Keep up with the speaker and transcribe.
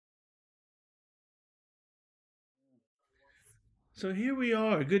So here we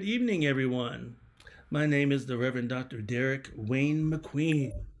are. Good evening, everyone. My name is the Reverend Dr. Derek Wayne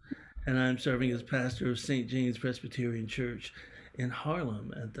McQueen, and I'm serving as pastor of St. James Presbyterian Church in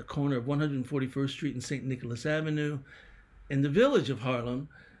Harlem at the corner of 141st Street and St. Nicholas Avenue in the village of Harlem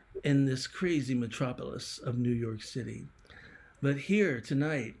in this crazy metropolis of New York City. But here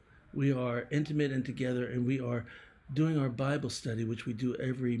tonight, we are intimate and together, and we are doing our Bible study, which we do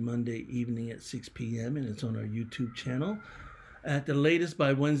every Monday evening at 6 p.m., and it's on our YouTube channel. At the latest,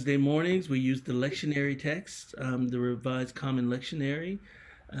 by Wednesday mornings, we use the lectionary text, the Revised Common Lectionary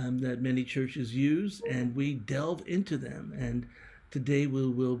that many churches use, and we delve into them. And today we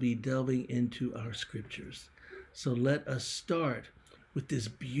will be delving into our scriptures. So let us start with this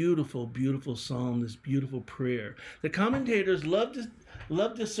beautiful, beautiful psalm, this beautiful prayer. The commentators love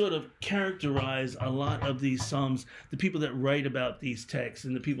to sort of characterize a lot of these psalms. The people that write about these texts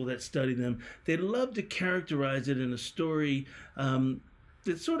and the people that study them, they love to characterize it in a story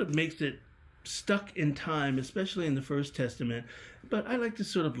that sort of makes it stuck in time, especially in the First Testament. But I like to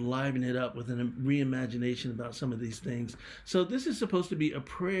sort of liven it up with a reimagination about some of these things. So this is supposed to be a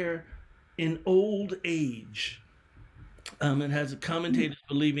prayer in old age. It has commentators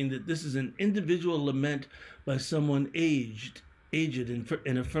believing that this is an individual lament by someone aged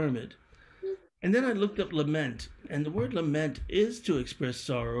and affirmed. And then I looked up lament, and the word lament is to express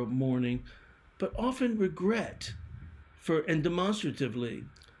sorrow, mourning, but often regret for and demonstratively.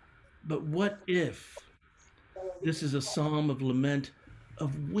 But what if this is a psalm of lament,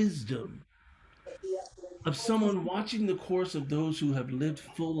 of wisdom, of someone watching the course of those who have lived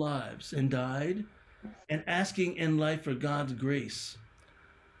full lives and died, and asking in life for God's grace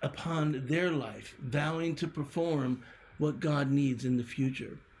upon their life, vowing to perform what God needs in the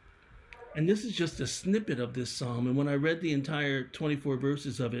future? And this is just a snippet of this psalm. And when I read the entire 24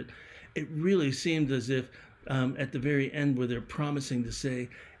 verses of it, it really seemed as if at the very end where they're promising to say,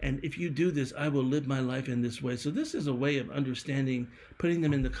 and if you do this, I will live my life in this way. So this is a way of understanding, putting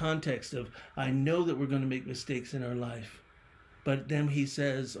them in the context of, I know that we're going to make mistakes in our life. But then he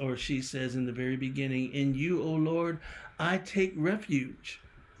says, or she says in the very beginning, in you, O Lord, I take refuge.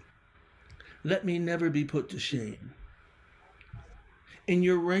 Let me never be put to shame. In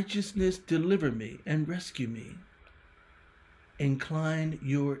your righteousness, deliver me and rescue me. Incline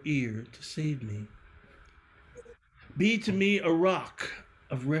your ear to save me. Be to me a rock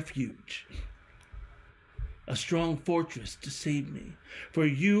of refuge, a strong fortress to save me. For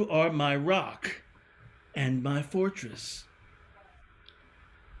you are my rock and my fortress.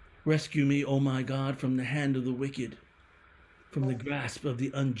 Rescue me, O my God, from the hand of the wicked, from the grasp of the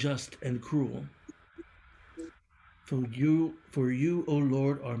unjust and cruel. For you, O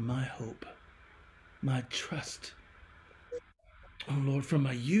Lord, are my hope, my trust. O Lord, from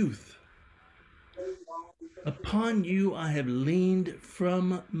my youth, upon you I have leaned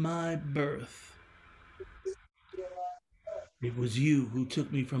from my birth. It was you who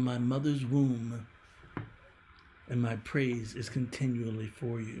took me from my mother's womb, and my praise is continually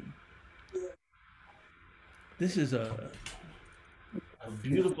for you. This is a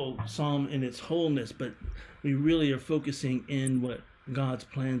beautiful psalm in its wholeness, but we really are focusing in what God's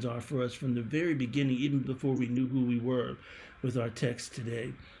plans are for us from the very beginning, even before we knew who we were, with our text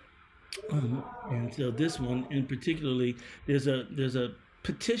today. And so this one, in particularly, there's a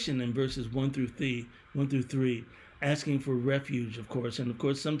petition in verses 1 through 3, asking for refuge, of course. And of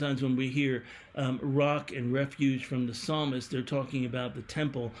course, sometimes when we hear rock and refuge from the psalmist, they're talking about the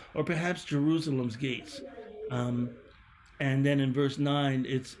temple or perhaps Jerusalem's gates. Um, and then in verse 9,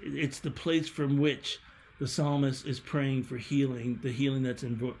 it's the place from which the psalmist is praying for healing, the healing that's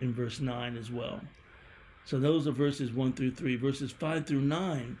in verse 9 as well. So those are verses 1 through 3. Verses 5 through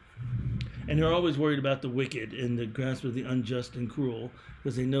 9, and they're always worried about the wicked and the grasp of the unjust and cruel,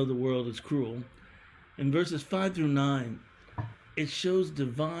 because they know the world is cruel. In verses 5 through 9, it shows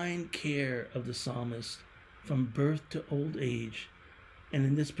divine care of the psalmist from birth to old age. And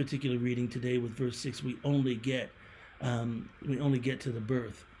in this particular reading today, with verse 6, we only get to the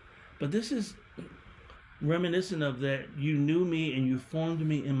birth. But this is reminiscent of that. You knew me and you formed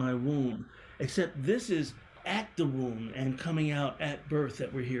me in my womb. Except this is at the womb and coming out at birth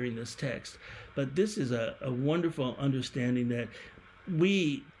that we're hearing this text. But this is a wonderful understanding that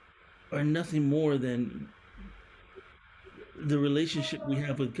we are nothing more than the relationship we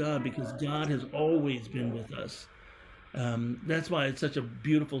have with God, because God has always been with us. That's why it's such a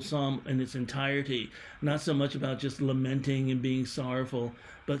beautiful psalm in its entirety. Not so much about just lamenting and being sorrowful,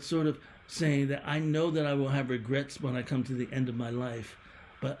 but sort of saying that I know that I will have regrets when I come to the end of my life,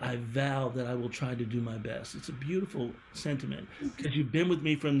 but I vow that I will try to do my best. It's a beautiful sentiment, because you've been with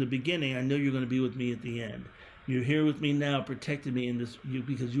me from the beginning. I know you're going to be with me at the end. You're here with me now, protecting me in this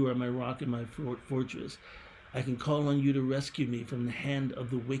because you are my rock and my fortress. I can call on you to rescue me from the hand of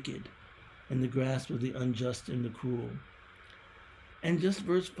the wicked and the grasp of the unjust and the cruel. And just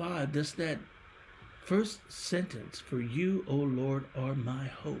verse 5, just that first sentence, for you, O Lord, are my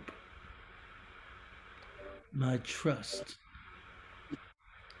hope, my trust.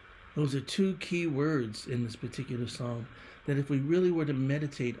 Those are two key words in this particular psalm that if we really were to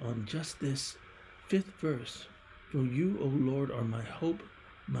meditate on just this fifth verse, for you, O Lord, are my hope,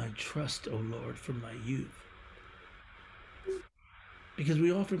 my trust, O Lord, from my youth. Because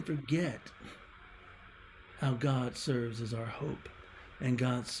we often forget how God serves as our hope and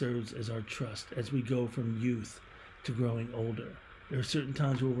God serves as our trust as we go from youth to growing older. There are certain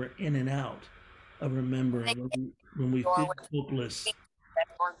times where we're in and out of remembering when we feel hopeless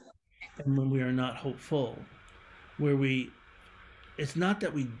and when we are not hopeful, where it's not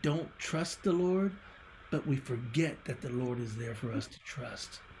that we don't trust the Lord, but we forget that the Lord is there for us to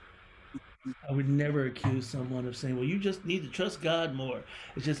trust. I would never accuse someone of saying, well, you just need to trust God more.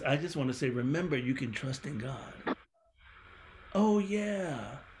 I just want to say, remember, you can trust in God. Oh,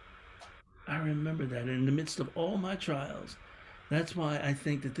 yeah. I remember that in the midst of all my trials. That's why I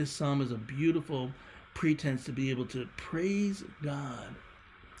think that this psalm is a beautiful pretense to be able to praise God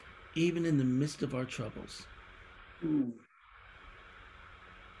even in the midst of our troubles. And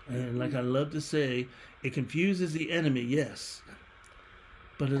like I love to say, it confuses the enemy, yes,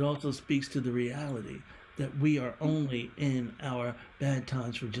 but it also speaks to the reality that we are only in our bad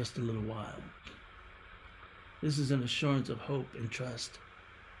times for just a little while. This is an assurance of hope and trust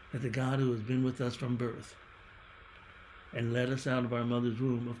that the God who has been with us from birth and led us out of our mother's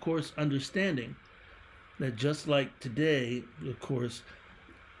womb, of course, understanding that just like today, of course,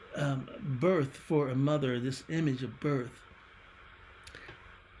 birth for a mother, this image of birth,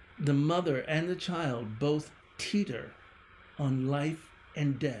 the mother and the child both teeter on life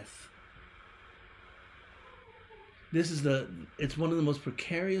and death. It's one of the most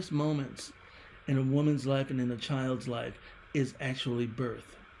precarious moments in a woman's life and in a child's life is actually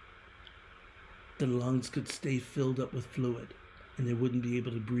birth. The lungs could stay filled up with fluid and they wouldn't be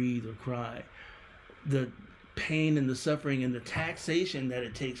able to breathe or cry. The pain and the suffering and the taxation that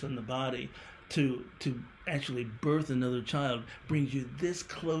it takes on the body to actually birth another child brings you this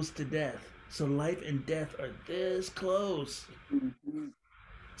close to death. So life and death are this close.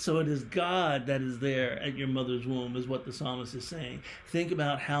 So it is God that is there at your mother's womb, is what the psalmist is saying. Think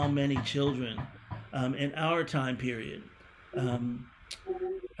about how many children in our time period, how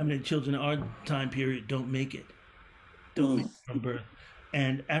many children in our time period don't make it from birth.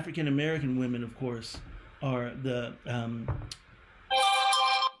 And African American women, of course, are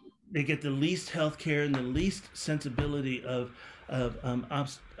they get the least health care and the least sensibility of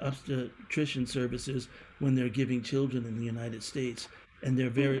obstetrician services when they're giving children in the United States. And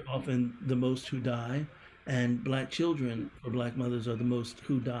they're very often the most who die. And black children or black mothers are the most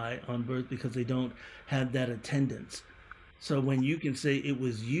who die on birth because they don't have that attendance. So when you can say, it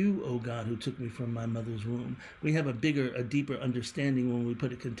was you, oh God, who took me from my mother's womb, we have a deeper understanding when we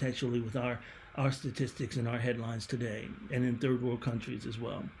put it contextually with our statistics and our headlines today and in third world countries as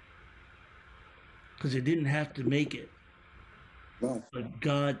well. Because you didn't have to make it, but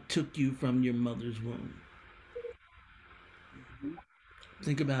God took you from your mother's womb.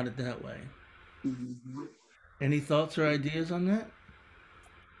 Think about it that way. Any thoughts or ideas on that?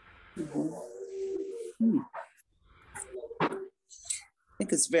 I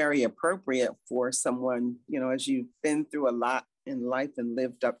think it's very appropriate for someone, as you've been through a lot in life and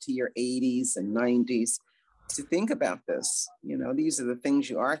lived up to your 80s and 90s, to think about this. These are the things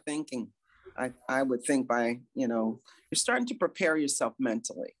you are thinking. I would think you're starting to prepare yourself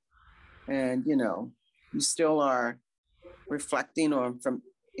mentally. And, you still are reflecting on from,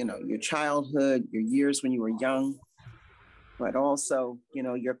 your childhood, your years when you were young, but also,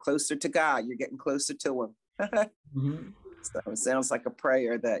 you're closer to God. You're getting closer to him. Mm-hmm. So it sounds like a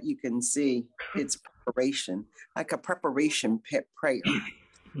prayer that you can see it's preparation, like a preparation prayer.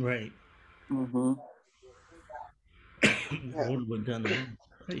 Right. Mm-hmm.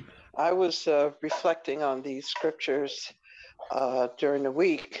 Right. I was reflecting on these scriptures during the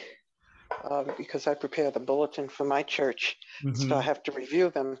week because I prepare the bulletin for my church, so I have to review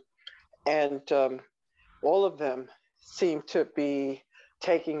them. And all of them seem to be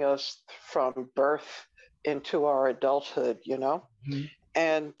taking us from birth into our adulthood,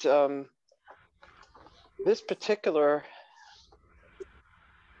 And this particular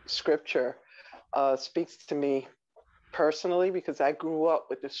scripture speaks to me personally because I grew up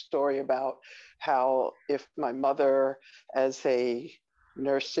with the story about how if my mother as a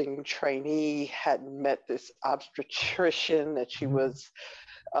nursing trainee, hadn't met this obstetrician that she was,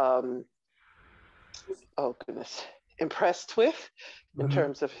 oh goodness, impressed with in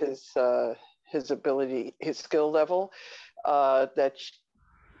terms of his ability, his skill level, that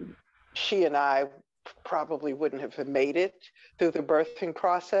she and I probably wouldn't have made it through the birthing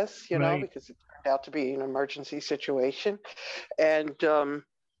process, you know, because it turned out to be an emergency situation. And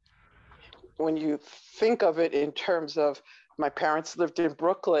when you think of it in terms of, my parents lived in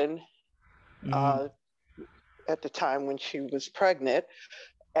Brooklyn at the time when she was pregnant,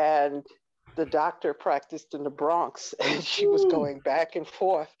 and the doctor practiced in the Bronx, and she was going back and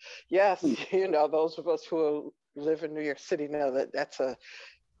forth. Yes, you know, those of us who live in New York City know that that's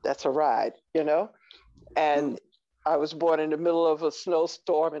a ride, you know. And I was born in the middle of a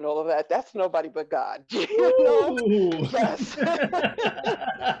snowstorm and all of that. That's nobody but God. You know? Yes.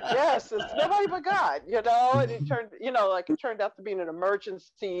 Yes, it's nobody but God, you know. And it turned, you know, like it turned out to be an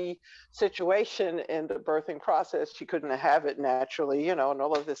emergency situation in the birthing process. She couldn't have it naturally, you know, and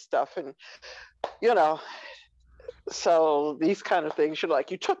all of this stuff. And, you know, so these kind of things, you're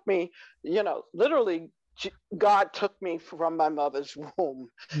like, you took me, you know, literally God took me from my mother's womb,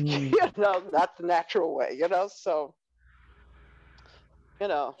 you know, not the natural way, you know. So, you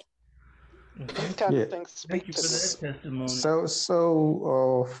know, these kind of things speak to me. So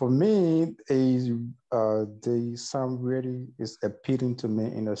for me, the psalm really is appealing to me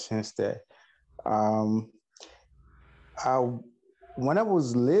in the sense that when I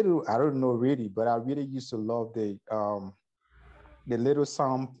was little, I don't know really, but I really used to love the little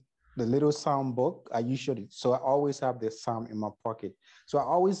psalm book. So I always have the psalm in my pocket. So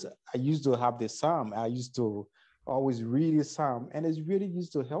I used to have the psalm. I used to always read the psalm, and it really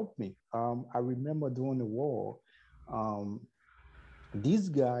used to help me. I remember during the war, these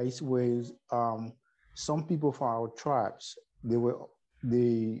guys were some people from our tribes.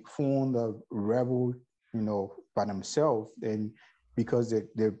 They formed a rebel, you know, by themselves, and because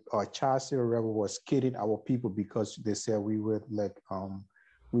the Chaucer rebel was killing our people because they said we were like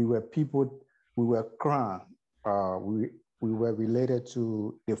we were people, we were crown. We were related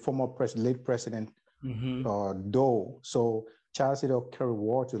to the former late president Doe. So Charles carried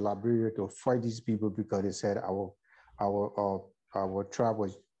war to Liberia to fight these people because they said our tribe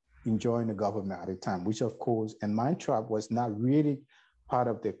was enjoying the government at the time, which of course, and my tribe was not really part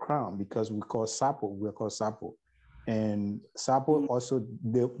of the crown because we're called Sapo. And Sapo also,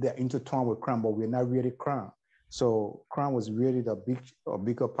 they're intertwined with crown, but we're not really crown. So crown was really a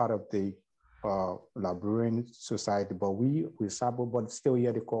bigger part of the Liberian society, but we're Sapo, but still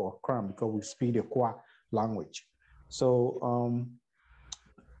here they call crown because we speak the Kwa language. So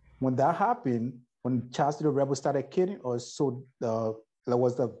when that happened, when Charles the rebel started killing us, so there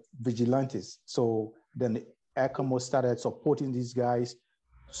was the vigilantes. So then the ECMO started supporting these guys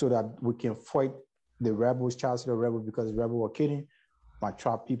so that we can fight the rebels, Charles the rebel, because the rebel were killing my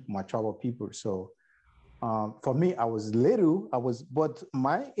tribal people. So for me, I was little, but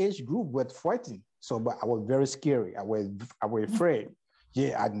my age group was fighting. So, but I was very scary. I was afraid.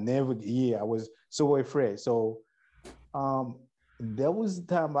 I was so afraid. So there was a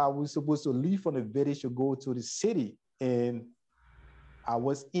time I was supposed to leave from the village to go to the city, and I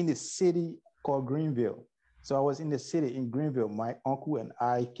was in the city called Greenville. So I was in the city in Greenville. My uncle and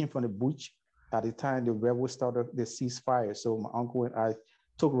I came from the bush. At the time, the rebels started the ceasefire. So my uncle and I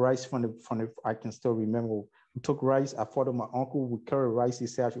took rice from the I can still remember. We took rice. I followed my uncle. We carried rice. He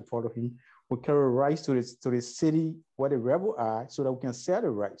said I should follow him. We carried rice to the city where the rebels are so that we can sell the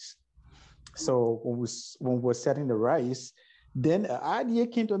rice. So when we were selling the rice, then an idea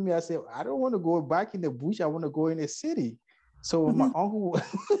came to me. I said, I don't want to go back in the bush. I want to go in the city. So my uncle,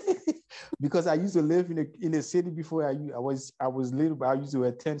 because I used to live in the city before I was little, but I used to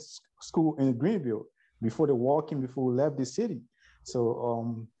attend school in Greenville before the war came, before we left the city.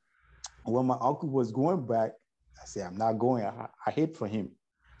 So when my uncle was going back, I said, I'm not going. I hate for him.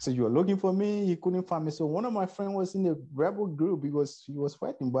 So you were looking for me, he couldn't find me. So one of my friends was in the rebel group because he was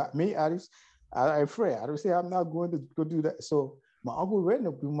fighting. But me, I afraid. I would say, I'm not going to go do that. So my uncle ran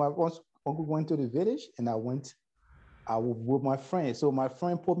up. My uncle went to the village, and I was with my friend. So my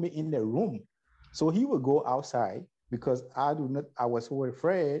friend put me in the room. So he would go outside because I was so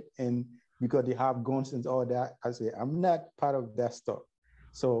afraid, and because they have guns and all that, I said, I'm not part of that stuff.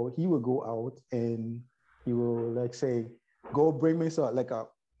 So he would go out and he will like say, go bring me some like a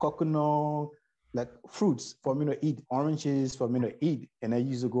coconut, like fruits for me to eat, oranges for me to eat. And I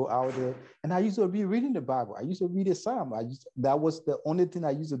used to go out there and I used to be reading the Bible. I used to read the Psalm. That was the only thing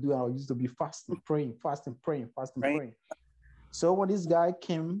I used to do. I used to be fasting, praying. So when this guy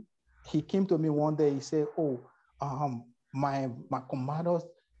came, he came to me one day, he said, my commander,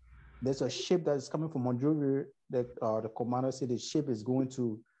 there's a ship that is coming from Monrovia. That the commander said the ship is going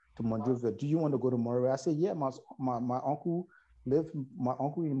to Monrovia. Do you want to go to Monrovia? I said, yeah, my uncle my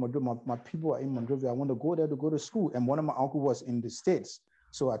uncle in Monrovia, my people are in Monrovia. I want to go there to go to school. And one of my uncle was in the States.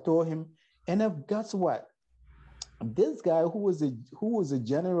 So I told him, and then guess what? This guy who was a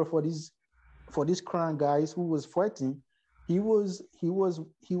general for these crime guys who was fighting, he was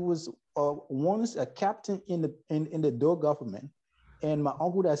once a captain in the Dole government. And my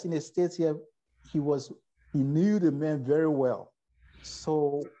uncle that's in the States here, he knew the man very well.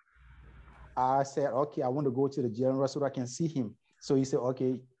 So I said, okay, I want to go to the general so that I can see him. So he said,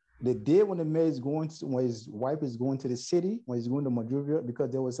 okay, the day when the man is going to, when his wife is going to the city, when he's going to Monrovia,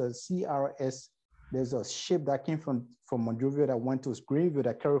 because there was a CRS, there's a ship that came from Monrovia that went to Greenville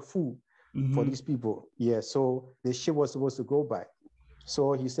that carried food for these people. Yeah, so the ship was supposed to go back.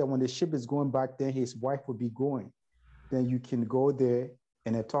 So he said, when the ship is going back, then his wife will be going. Then you can go there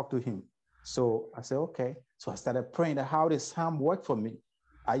and then talk to him. So I said, okay. So I started praying that how this psalm worked for me.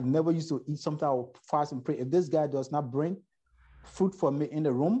 I never used to eat something. I would fast and pray. If this guy does not bring food for me in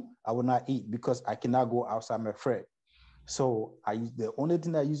the room, I will not eat because I cannot go outside. I'm afraid. So the only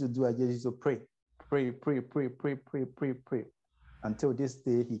thing I used to do, I just used to pray until this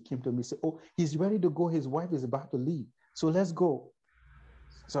day he came to me and said, oh, he's ready to go. His wife is about to leave. So let's go.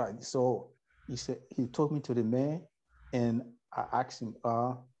 So he said, he took me to the man and I asked him,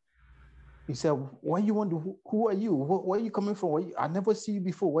 he said, where you want to, who are you? Where are you coming from? I never see you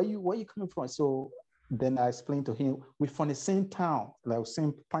before. Where you coming from? So then I explained to him, we're from the same town, like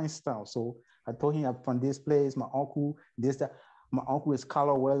same Pinetown. So I told him I'm from this place, my uncle, this, that. My uncle is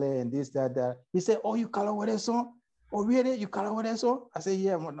Kalawele and this, that. He said, oh, you Kalawele son? Oh, really? You Kalawele son? I said,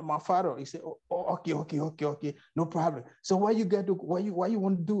 yeah, my father. He said, oh, okay. No problem. So what you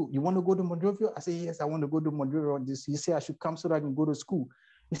want to do? You want to go to Monrovia? I said, yes, I want to go to Monrovia. He said I should come so that I can go to school.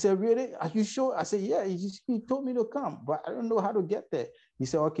 He said, really? Are you sure? I said, yeah, he told me to come, but I don't know how to get there. He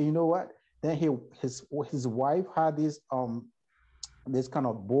said, okay, you know what? Then his wife had this kind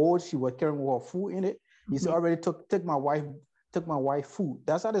of bowl. She was carrying her food in it. He said, already took my wife food.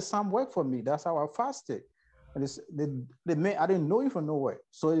 That's how the psalm worked for me. That's how I fasted. And the man, I didn't know him from nowhere.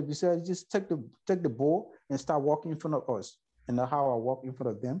 So he said, just take the bowl and start walking in front of us. And that's how I walked in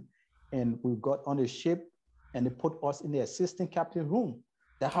front of them. And we got on the ship and they put us in the assistant captain room.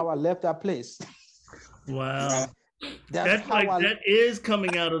 That's how I left that place. Wow. That is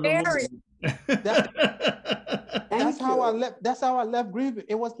coming out of the movie. That's how I left. That's how I left Greenville.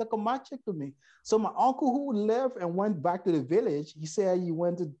 It was like a magic to me. So my uncle who left and went back to the village, he said he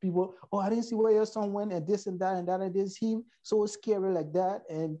went to people, oh, I didn't see where your son went and this and that and that and this. He so scary like that.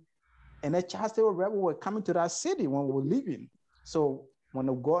 And the Chastity rebel were coming to that city when we were leaving. So when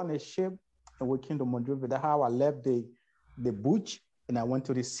we got on the ship and we came to Monrovia, that's how I left the butch and I went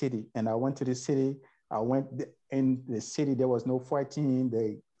to the city. And I went to the city. I went in the city. There was no fighting.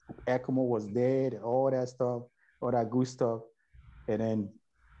 The Eskimo was dead. All that stuff. All that good stuff. And then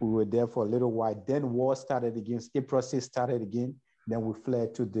we were there for a little while. Then war started again. April 6th started again. Then we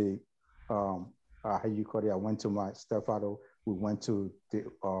fled to the, how you call it? I went to my stepfather. We went to the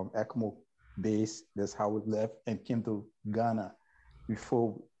Eskimo base. That's how we left and came to Ghana.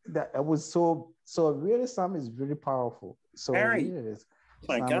 Before that, it was so really something is really powerful. So very. Yes,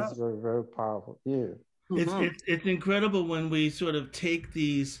 my God. is very, very powerful. Yeah. It's incredible when we sort of take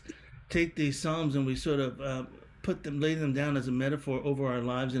these Psalms and we sort of lay them down as a metaphor over our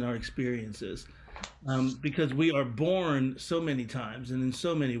lives and our experiences, because we are born so many times and in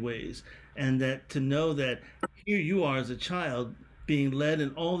so many ways, and that to know that here you are as a child being led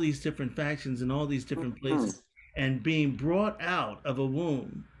in all these different factions in all these different places and being brought out of a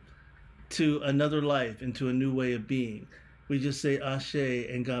womb to another life, into a new way of being. We just say Ashe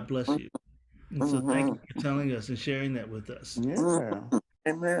and God bless you. And so thank you for telling us and sharing that with us. Yeah.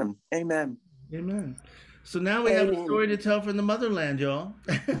 Amen. Amen. Amen. So now we have a story to tell from the motherland, y'all.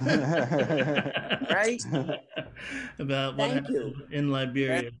 Right? About what happened in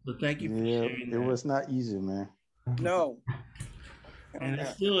Liberia. So thank you for sharing that. It was not easy, man. No. And it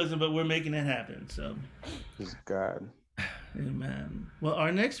still isn't, but we're making it happen. So It's God. Amen. Well,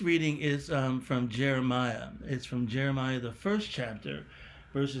 our next reading is from Jeremiah. It's from Jeremiah, the first chapter,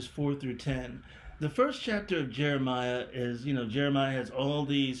 verses 4 through 10. The first chapter of Jeremiah is, Jeremiah has all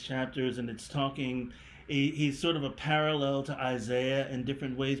these chapters and it's talking, he's sort of a parallel to Isaiah in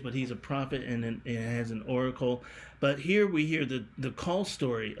different ways, but he's a prophet and has an oracle. But here we hear the call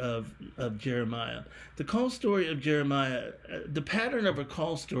story of Jeremiah. The call story of Jeremiah, the pattern of a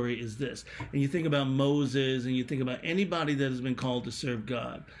call story is this. And you think about Moses and you think about anybody that has been called to serve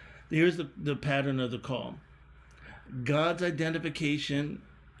God. Here's the pattern of the call. God's identification.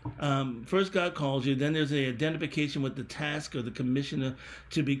 First, God calls you. Then there's an identification with the task or the commission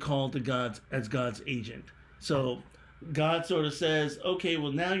to be called to God's agent. So God sort of says, okay,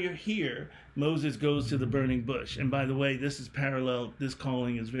 well, now you're here. Moses goes to the burning bush. And by the way, this is parallel. This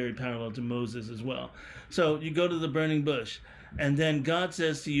calling is very parallel to Moses as well. So you go to the burning bush. And then God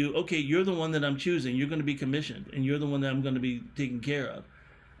says to you, okay, you're the one that I'm choosing. You're going to be commissioned. And you're the one that I'm going to be taking care of.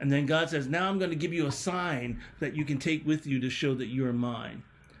 And then God says, now I'm going to give you a sign that you can take with you to show that you're mine.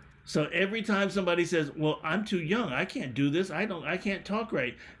 So every time somebody says, well, I'm too young, I can't do this, I can't talk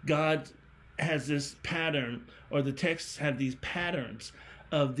right, God has this pattern, or the texts have these patterns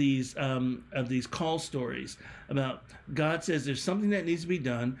of these call stories about God says there's something that needs to be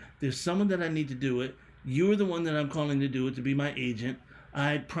done, there's someone that I need to do it, you're the one that I'm calling to do it, to be my agent.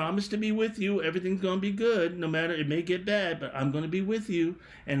 I promise to be with you. Everything's going to be good, no matter, it may get bad, but I'm going to be with you,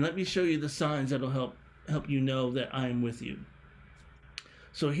 and let me show you the signs that'll help you know that I am with you.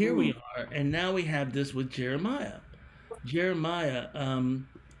 So here we are, and now we have this with Jeremiah. Jeremiah,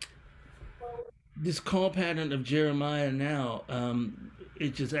 this call pattern of Jeremiah now,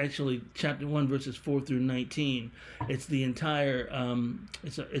 it's just actually chapter 1, verses 4 through 19. It's the entire,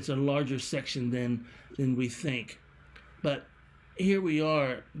 it's a larger section than we think. But here we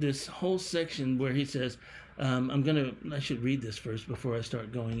are, this whole section where he says, I should read this first before I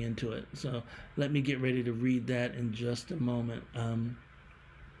start going into it. So let me get ready to read that in just a moment.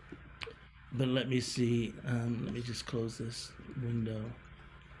 But let me see. Let me just close this window.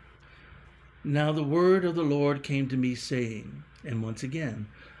 Now the word of the Lord came to me saying, and once again,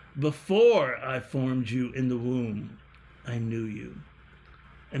 before I formed you in the womb, I knew you.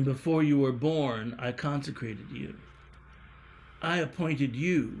 And before you were born, I consecrated you. I appointed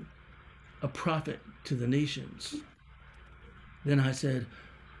you a prophet to the nations. Then I said,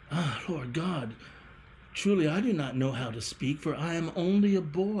 Lord God, truly I do not know how to speak, for I am only a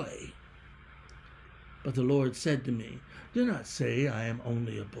boy. But the Lord said to me, do not say I am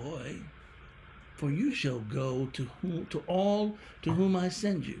only a boy, for you shall go to all to whom I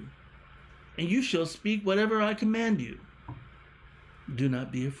send you, and you shall speak whatever I command you. Do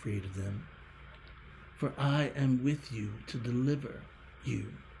not be afraid of them, for I am with you to deliver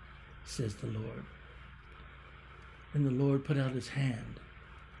you, says the Lord. And the Lord put out his hand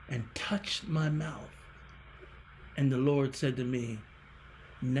and touched my mouth. And the Lord said to me,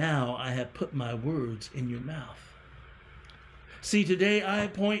 now I have put my words in your mouth. See, today I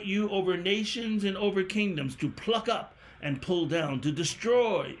appoint you over nations and over kingdoms, to pluck up and pull down, to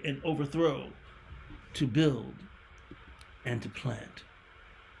destroy and overthrow, to build and to plant.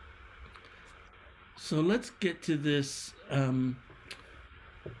 So let's get to this.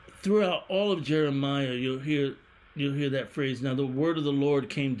 Throughout all of Jeremiah, you'll hear that phrase. Now the word of the Lord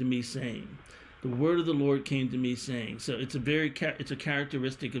came to me saying. The word of the Lord came to me saying. So it's a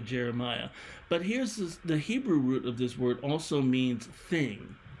characteristic of Jeremiah. But here's the Hebrew root of this word also means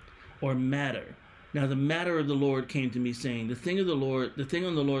thing or matter. Now the matter of the Lord came to me saying. The thing on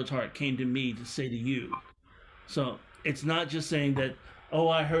the Lord's heart came to me to say to you. So it's not just saying that, oh,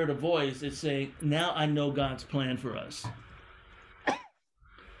 I heard a voice. It's saying, now I know God's plan for us.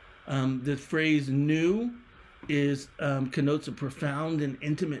 The phrase "knew" connotes a profound and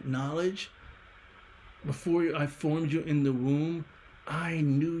intimate knowledge. Before I formed you in the womb, I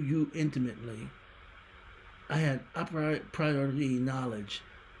knew you intimately. I had priority knowledge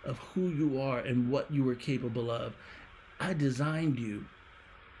of who you are and what you were capable of. I designed you.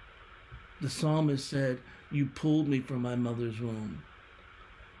 The psalmist said, you pulled me from my mother's womb.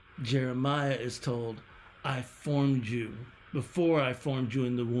 Jeremiah is told, I formed you. Before I formed you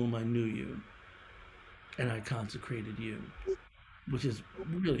in the womb, I knew you. And I consecrated you, which is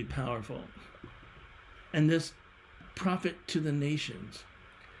really powerful. And this prophet to the nations.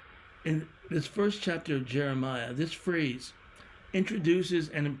 In this first chapter of Jeremiah, this phrase introduces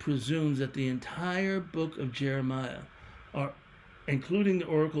and presumes that the entire book of Jeremiah, including the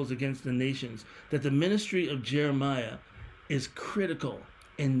oracles against the nations, that the ministry of Jeremiah is critical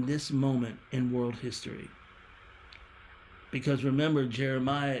in this moment in world history. Because remember,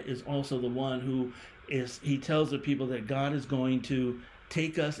 Jeremiah is also the one he tells the people that God is going to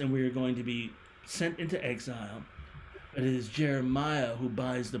take us and we are going to be sent into exile. But it is Jeremiah who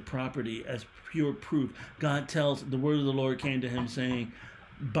buys the property as pure proof. God tells, the word of the Lord came to him saying,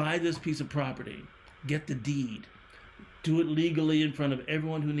 buy this piece of property, get the deed, do it legally in front of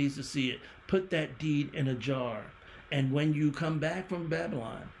everyone who needs to see it, put that deed in a jar, and when you come back from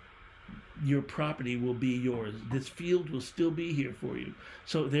Babylon, your property will be yours. This field will still be here for you.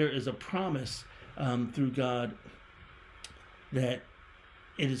 So there is a promise through God that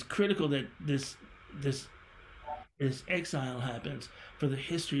it is critical that this this exile happens for the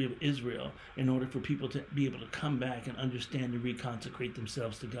history of Israel in order for people to be able to come back and understand and reconsecrate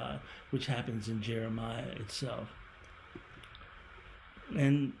themselves to God, which happens in Jeremiah itself.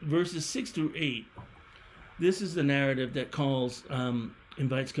 And verses 6 through 8, this is the narrative that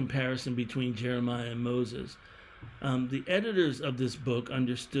invites comparison between Jeremiah and Moses. The editors of this book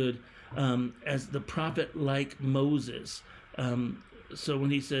understood as the prophet like Moses. So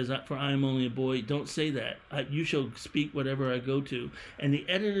when he says, "For I am only a boy," don't say that. You shall speak whatever I go to. And the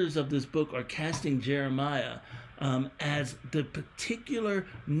editors of this book are casting Jeremiah as the particular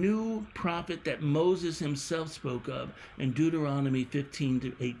new prophet that Moses himself spoke of in Deuteronomy 15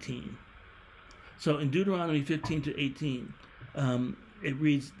 to 18. So in Deuteronomy 15 to 18, it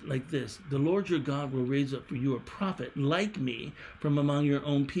reads like this: "The Lord your God will raise up for you a prophet like me from among your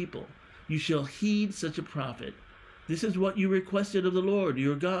own people. You shall heed such a prophet. This is what you requested of the Lord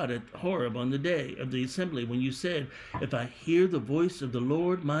your God at Horeb on the day of the assembly, when you said, 'If I hear the voice of the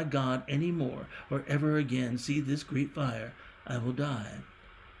Lord my God any more, or ever again see this great fire, I will die.'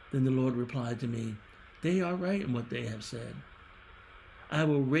 Then the Lord replied to me, 'They are right in what they have said. I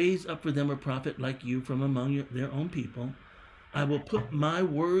will raise up for them a prophet like you from among their own people. I will put my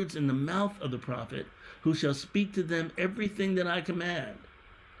words in the mouth of the prophet, who shall speak to them everything that I command.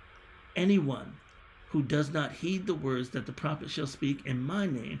 Anyone who does not heed the words that the prophet shall speak in my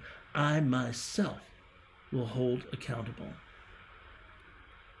name, I myself will hold accountable.'"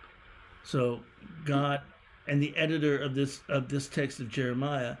 So God and the editor of this text of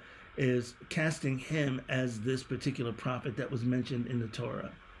Jeremiah is casting him as this particular prophet that was mentioned in the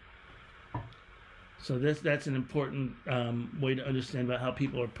Torah. So that's an important way to understand about how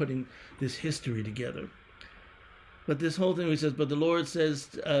people are putting this history together. But this whole thing, he says, "But the Lord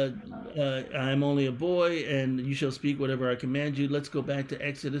says, I am only a boy, and you shall speak whatever I command you." Let's go back to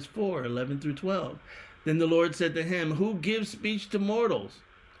Exodus 4, 11 through 12. "Then the Lord said to him, 'Who gives speech to mortals?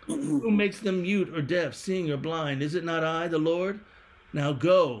 Who makes them mute or deaf, seeing or blind? Is it not I, the Lord? Now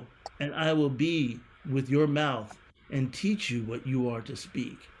go, and I will be with your mouth and teach you what you are to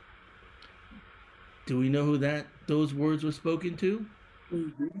speak.'" Do we know who those words were spoken to?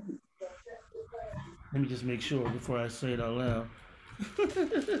 Mm-hmm. Let me just make sure before I say it out loud.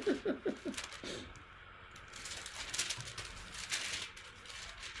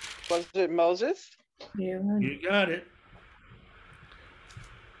 Was it Moses? Yeah. You got it.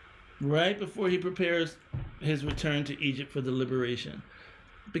 Right before he prepares his return to Egypt for the liberation.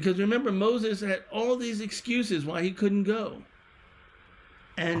 Because remember, Moses had all these excuses why he couldn't go.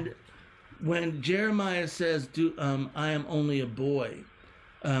 And when Jeremiah says, "I am only a boy,"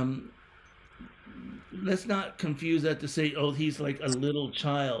 let's not confuse that to say, "Oh, he's like a little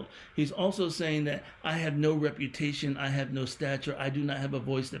child." He's also saying that I have no reputation, I have no stature, I do not have a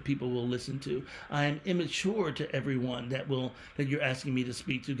voice that people will listen to. I am immature to everyone that you're asking me to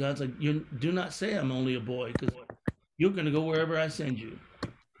speak to. God's like, "You do not say I'm only a boy, because you're going to go wherever I send you."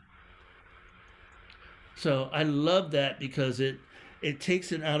 So I love that, because it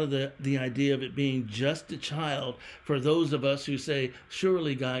takes it out of the idea of it being just a child for those of us who say,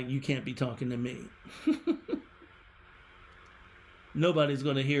 "Surely, God, you can't be talking to me." Nobody's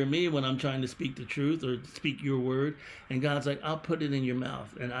going to hear me when I'm trying to speak the truth or speak your word. And God's like, "I'll put it in your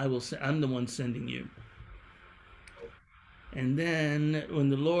mouth, and I'm the one sending you." And then when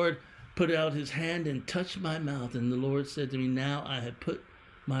the Lord put out his hand and touched my mouth, and the Lord said to me, "Now I have put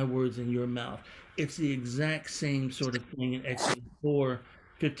my words in your mouth." It's the exact same sort of thing in Exodus 4,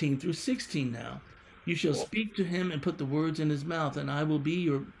 15 through 16 now. "You shall speak to him and put the words in his mouth, and I will be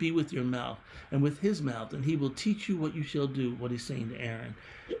with your mouth and with his mouth, and he will teach you what you shall do," what he's saying to Aaron.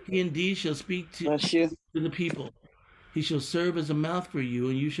 "He indeed shall speak to the people. He shall serve as a mouth for you,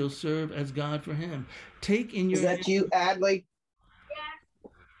 and you shall serve as God for him. Take in your hand, you, Adley?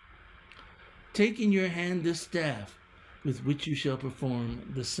 Take in your hand this staff with which you shall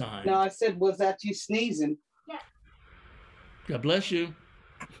perform the sign." No, I said, was that you sneezing? God bless you.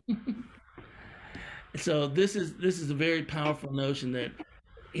 So this is a very powerful notion that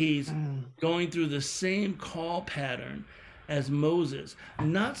he's going through the same call pattern as Moses,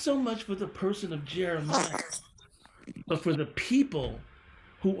 not so much for the person of Jeremiah, but for the people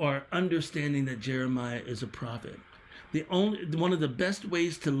who are understanding that Jeremiah is a prophet. One of the best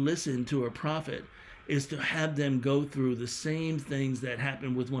ways to listen to a prophet is to have them go through the same things that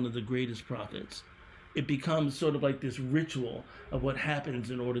happened with one of the greatest prophets. It becomes sort of like this ritual of what happens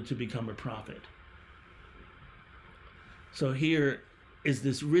in order to become a prophet. So here is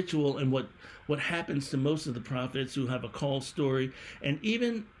this ritual, and what happens to most of the prophets who have a call story, and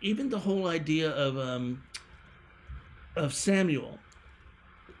even the whole idea of Samuel.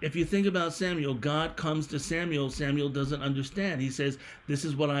 If you think about Samuel, God comes to Samuel. Samuel doesn't understand. He says, "This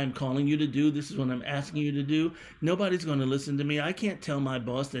is what I'm calling you to do. This is what I'm asking you to do." Nobody's going to listen to me. I can't tell my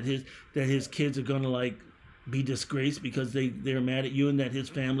boss that his kids are going to like be disgraced because they're mad at you, and that his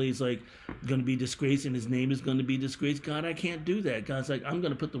family is like going to be disgraced and his name is going to be disgraced. God, I can't do that. God's like, "I'm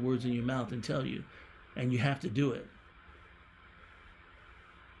going to put the words in your mouth and tell you, and you have to do it."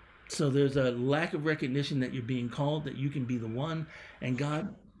 So there's a lack of recognition that you're being called, that you can be the one, and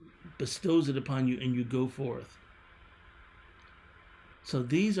God bestows it upon you and you go forth. So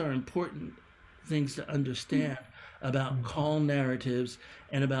these are important things to understand about call narratives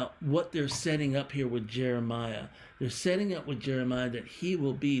and about what they're setting up here with Jeremiah. They're setting up with Jeremiah that he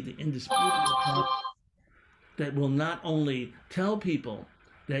will be the indisputable prophet that will not only tell people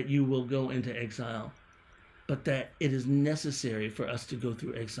that you will go into exile, but that it is necessary for us to go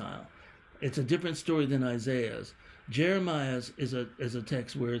through exile. It's a different story than Isaiah's. Jeremiah's is a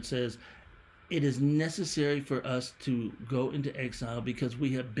text where it says, it is necessary for us to go into exile because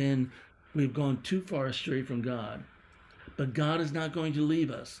we've gone too far astray from God. But God is not going to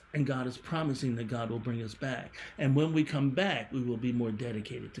leave us, and God is promising that God will bring us back. And when we come back, we will be more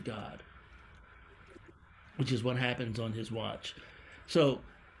dedicated to God, which is what happens on his watch. So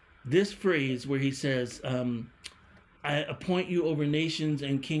this phrase where he says, I appoint you over nations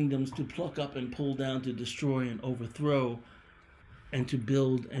and kingdoms to pluck up and pull down, to destroy and overthrow, and to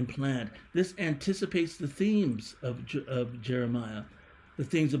build and plant. This anticipates the themes of Jeremiah, the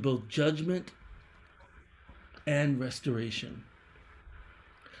themes of both judgment and restoration.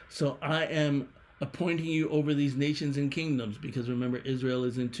 So I am appointing you over these nations and kingdoms, because remember, Israel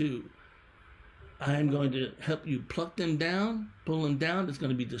is in two. I am going to help you pluck them down, pull them down. It's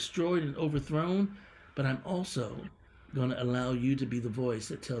going to be destroyed and overthrown. But I'm also going to allow you to be the voice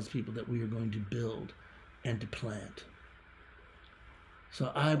that tells people that we are going to build and to plant.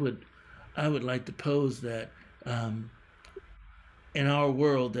 So I would like to pose that in our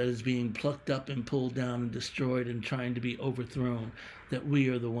world that is being plucked up and pulled down and destroyed and trying to be overthrown, that we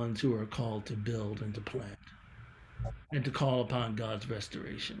are the ones who are called to build and to plant and to call upon God's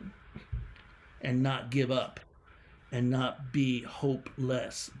restoration and not give up and not be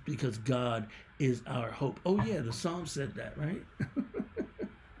hopeless, because God is our hope. Oh yeah, the Psalm said that, right?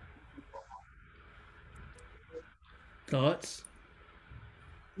 Thoughts?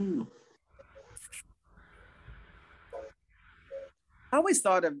 I always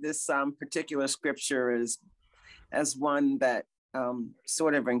thought of this particular scripture as one that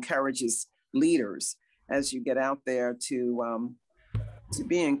sort of encourages leaders as you get out there to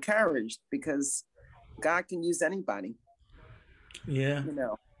be encouraged, because God can use anybody. Yeah.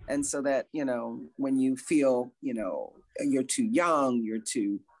 And so that, when you feel, you're too young, you're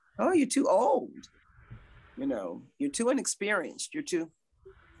too old, you're too inexperienced,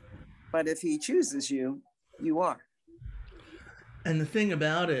 but if he chooses you, you are. And the thing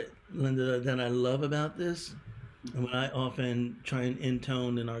about it, Linda, that I love about this, and what I often try and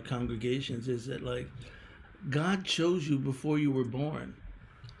intone in our congregations, is that like God chose you before you were born.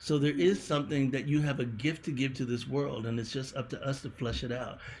 So there is something that you have a gift to give to this world, and it's just up to us to flesh it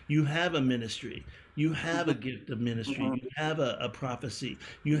out. You have a ministry. You have a gift of ministry. You have a prophecy.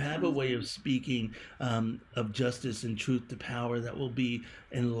 You have a way of speaking of justice and truth to power that will be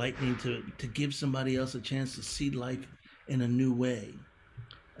enlightening to give somebody else a chance to see life in a new way.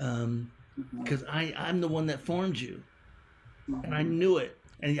 Because I'm the one that formed you, and I knew it,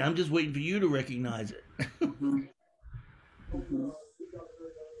 and I'm just waiting for you to recognize it.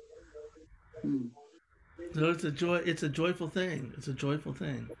 So it's a joy. It's a joyful thing. It's a joyful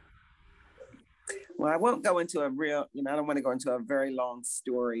thing. Well, I won't go into I don't want to go into a very long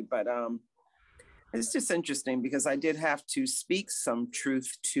story, but it's just interesting because I did have to speak some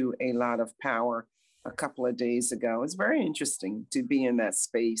truth to a lot of power a couple of days ago. It's very interesting to be in that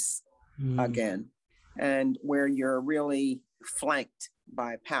space again, and where you're really flanked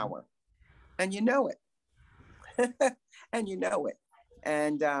by power, and you know it, and you know it.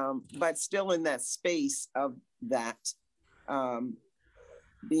 And but still in that space of that,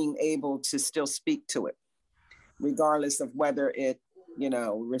 being able to still speak to it, regardless of whether it,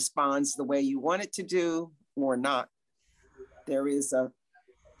 responds the way you want it to do or not. There's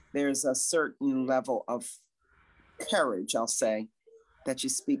a certain level of courage, I'll say, that you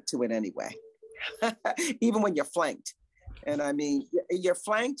speak to it anyway, even when you're flanked. And I mean, you're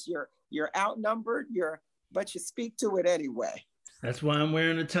flanked, you're outnumbered, but you speak to it anyway. That's why I'm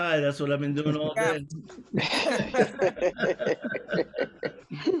wearing a tie. That's what I've been doing all day.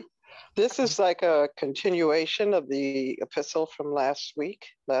 This is like a continuation of the epistle from last week,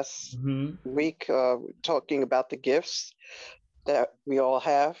 talking about the gifts. that we all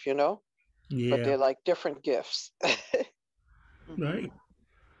have, you know, Yeah. but they're like different gifts. Right.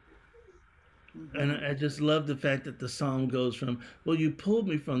 And I just love the fact that the song goes from, well, you pulled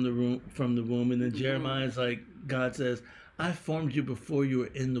me from the womb, and then Jeremiah's like, God says, I formed you before you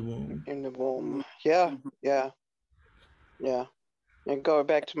were in the womb. In the womb. Yeah, yeah, yeah. And going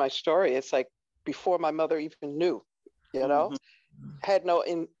back to my story, it's like before my mother even knew, you know, had no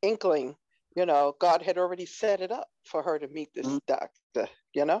inkling, you know, God had already set it up for her to meet this doctor,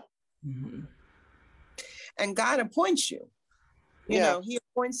 you know. And God appoints you. You know, he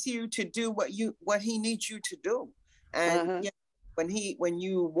appoints you to do what he needs you to do. And you know, when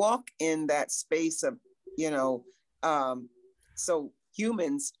you walk in that space of, you know, so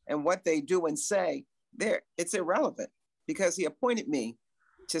humans and what they do and say, it's irrelevant, because he appointed me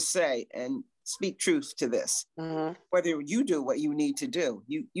to say and speak truth to this. Whether you do what you need to do,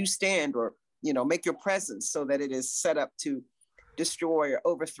 you stand, or, you know, make your presence so that it is set up to destroy or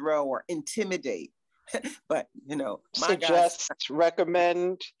overthrow or intimidate. But, you know, suggest,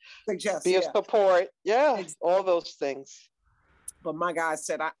 recommend, be a support. Yeah, exactly. All those things. But my God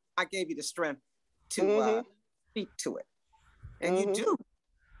said, I gave you the strength to speak to it. And you do.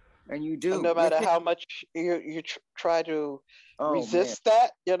 And you do. And no matter how much you try to resist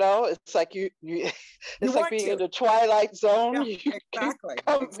that, you know, it's like you it's like being in the twilight zone. Yeah, you exactly. Keep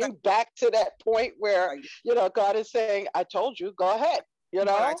coming back to that point where, you know, God is saying, I told you, go ahead, you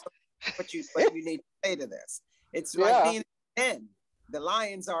know. What you need to say to this. It's like being in. The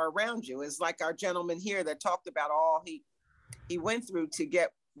lions are around you. It's like our gentleman here that talked about all he went through to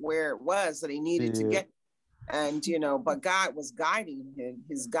get where it was that he needed to get. And, you know, but God was guiding him.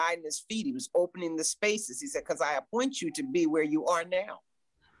 He's guiding his feet. He was opening the spaces. He said, because I appoint you to be where you are now.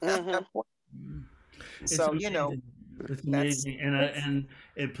 So, you know, it's amazing. And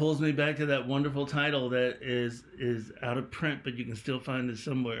it pulls me back to that wonderful title that is out of print, but you can still find it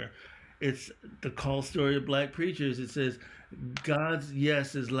somewhere. It's the Call Story of Black Preachers. It says, God's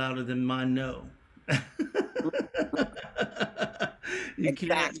yes is louder than my no. You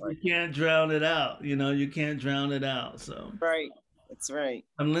can't drown it out. You know, you can't drown it out. So right. That's right.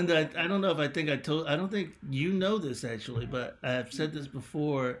 Linda, I don't know if I don't think you know this actually, but I've said this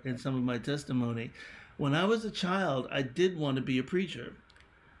before in some of my testimony. When I was a child, I did want to be a preacher,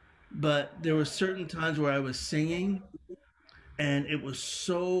 but there were certain times where I was singing and it was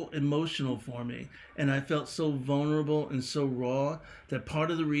so emotional for me, and I felt so vulnerable and so raw that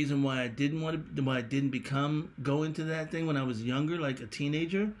part of the reason why I didn't go into that thing when I was younger, like a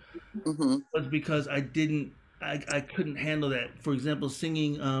teenager, was because I couldn't handle that. For example,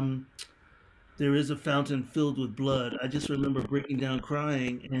 singing There Is a Fountain Filled with Blood. I just remember breaking down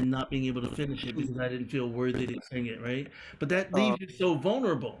crying and not being able to finish it because I didn't feel worthy to sing it, right? But that leaves you so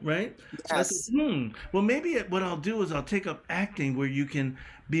vulnerable, right? So I said, well, maybe what I'll do is I'll take up acting where you can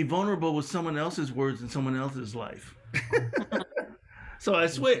be vulnerable with someone else's words in someone else's life. So I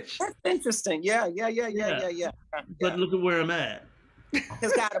switched. That's interesting. Yeah. But look at where I'm at.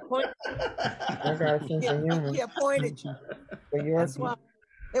 Because God appointed you. He appointed you. That's why.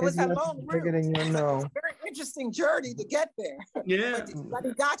 It was a long route. It was a very interesting journey to get there. Yeah. But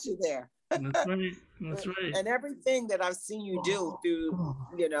he got you there. That's right. That's right. And everything that I've seen you do through,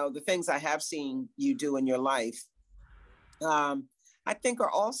 you know, the things I have seen you do in your life, I think are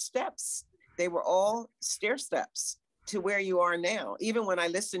all steps. They were all stair steps to where you are now. Even when I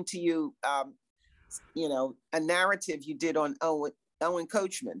listened to you, you know, a narrative you did on Owen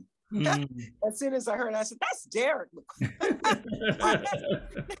Coachman. As soon as I heard it, I said, that's Derek.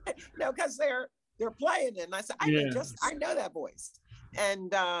 No, because they're playing it. And I said, I know that voice.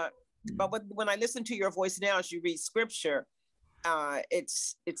 And but when I listen to your voice now as you read scripture, it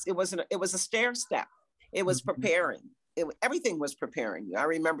was a stair step. It was preparing. Everything was preparing you. I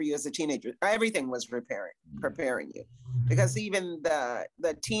remember you as a teenager. Everything was preparing you, because even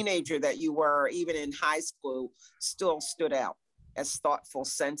the teenager that you were, even in high school, still stood out as thoughtful,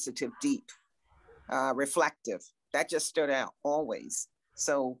 sensitive, deep, reflective. That just stood out always.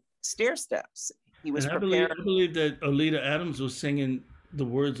 So stair steps. He was prepared. I believe that Olita Adams was singing the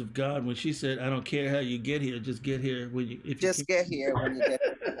words of God when she said, "I don't care how you get here, just get here when you get here when you get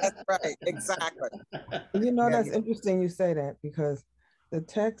here." That's right, exactly. You know, that's interesting you say that, because the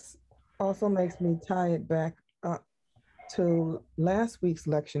text also makes me tie it back to last week's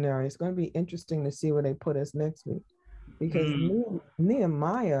lectionary. It's going to be interesting to see where they put us next week, because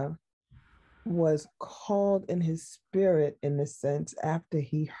Nehemiah was called in his spirit, in the sense, after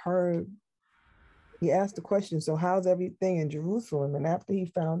he asked the question, so how's everything in Jerusalem? And after he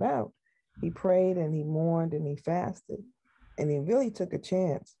found out, he prayed and he mourned and he fasted, and he really took a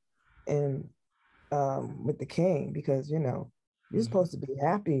chance with the king, because, you know, You're supposed to be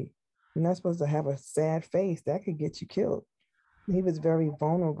happy. You're not supposed to have a sad face. That could get you killed. He was very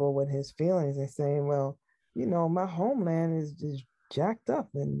vulnerable with his feelings and saying, well, my homeland is just jacked up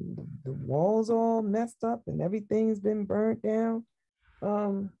and the walls all messed up and everything's been burnt down.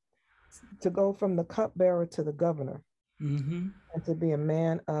 To go from the cupbearer to the governor, and to be a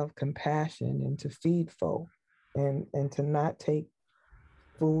man of compassion and to feed folk and to not take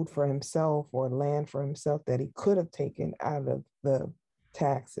food for himself or land for himself that he could have taken out of the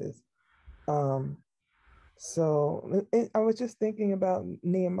taxes. So I was just thinking about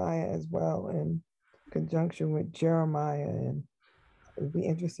Nehemiah as well in conjunction with Jeremiah, and it'd be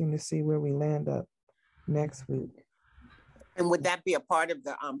interesting to see where we land up next week. And would that be a part of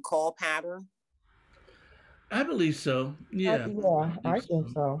the call pattern? I believe so. Yeah. I think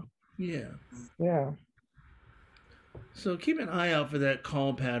so. Yeah. Yeah. So keep an eye out for that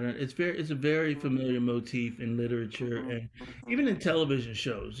call pattern. It's a very familiar motif in literature and even in television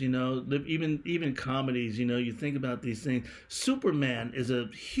shows. Even comedies. You think about these things. Superman is a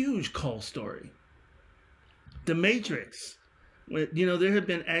huge call story. The Matrix. There have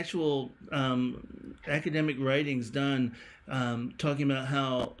been actual academic writings done talking about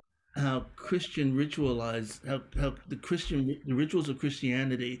how Christian how the rituals of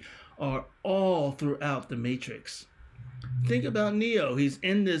Christianity are all throughout the Matrix. Think about Neo. He's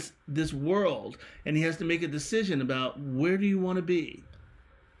in this world and he has to make a decision about where do you want to be.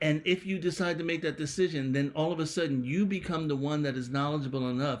 And if you decide to make that decision, then all of a sudden you become the one that is knowledgeable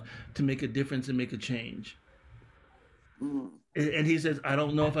enough to make a difference and make a change. And he says, I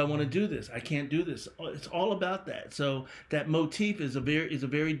don't know if I want to do this. I can't do this. It's all about that. So that motif is a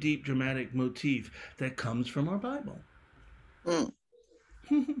very deep, dramatic motif that comes from our Bible.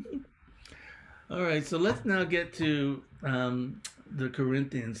 All right, so let's now get to the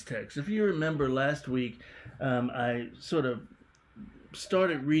Corinthians text. If you remember last week, I sort of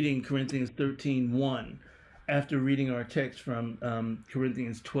started reading Corinthians 13:1 after reading our text from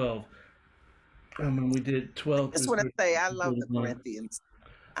Corinthians 12. When we did 12. I just want to say I love the Corinthians.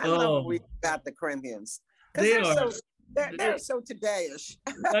 I love reading about the Corinthians. Because they're so today-ish.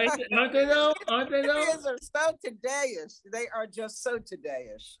 Aren't they though? Corinthians are so today-ish. They are just so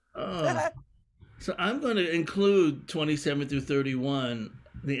today-ish. So I'm going to include 27 through 31,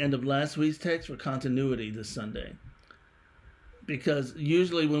 the end of last week's text, for continuity this Sunday. Because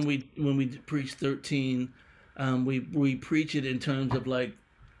usually when we preach 13, we preach it in terms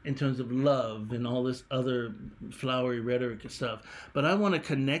of love and all this other flowery rhetoric and stuff. But I want to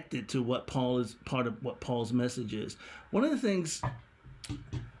connect it to what part of what Paul's message is. One of the things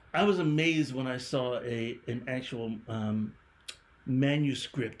I was amazed when I saw an actual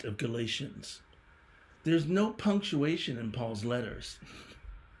manuscript of Galatians. There's no punctuation in Paul's letters.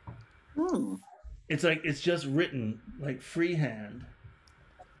 It's just written like freehand,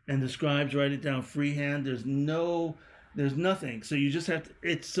 and the scribes write it down freehand. There's nothing. So you just have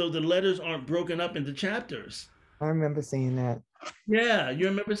to. So the letters aren't broken up into chapters. I remember seeing that. Yeah, you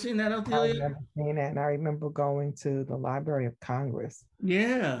remember seeing that, Althelia? I remember seeing that, and I remember going to the Library of Congress.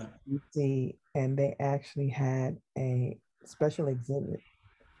 Yeah. And they actually had a special exhibit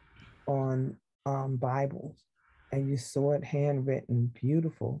on Bibles, and you saw it handwritten,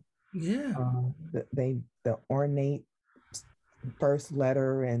 beautiful. Yeah. The ornate first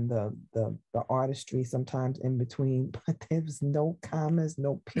letter and the artistry sometimes in between, but there was no commas,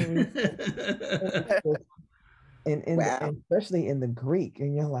 no periods. and especially in the Greek,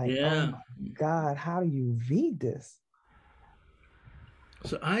 and you're like, oh my God, how do you read this?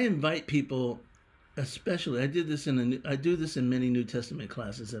 So I invite people, especially I do this in many New Testament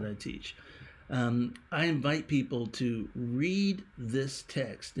classes that I teach. I invite people to read this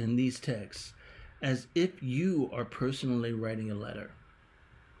text and these texts as if you are personally writing a letter.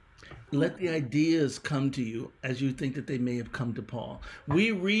 Let the ideas come to you as you think that they may have come to Paul.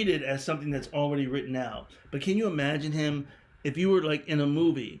 We read it as something that's already written out. But can you imagine him if you were like in a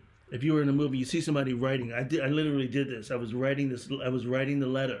movie? If you were in a movie, you see somebody writing. I literally did this. I was writing the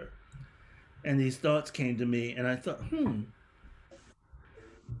letter, and these thoughts came to me, and I thought, and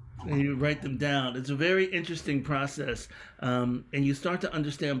you write them down. It's a very interesting process, and you start to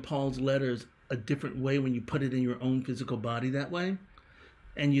understand Paul's letters a different way when you put it in your own physical body that way.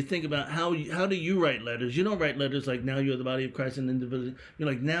 And you think about how do you write letters? You don't write letters like now you are the body of Christ and individually. You're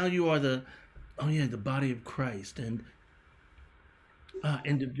like now you are the body of Christ and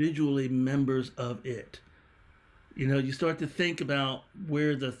individually members of it. You start to think about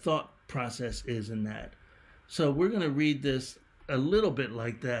where the thought process is in that. So we're going to read this a little bit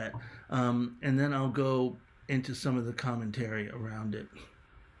like that, and then I'll go into some of the commentary around it.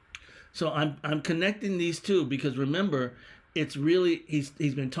 So I'm connecting these two because remember, it's really, he's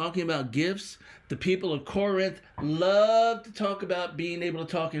been talking about gifts. The people of Corinth love to talk about being able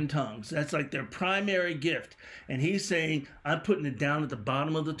to talk in tongues. That's like their primary gift. And he's saying, I'm putting it down at the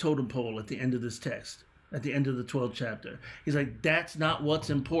bottom of the totem pole at the end of this text, at the end of the 12th chapter. He's like, that's not what's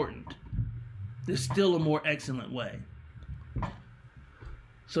important. There's still a more excellent way.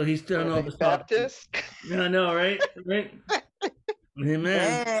 So he's done all this Baptist. Yeah, I know, right? Right.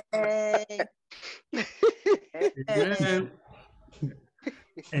 Amen. Hey. Amen.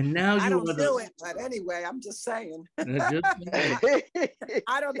 And now I you don't are do it, but anyway, I'm just saying. Just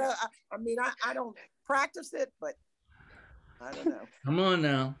I don't know. I mean, I don't practice it, but I don't know. Come on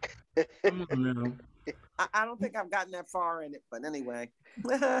now. Come on now. I don't think I've gotten that far in it, but anyway.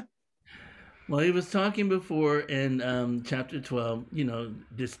 Well, he was talking before in chapter 12, you know,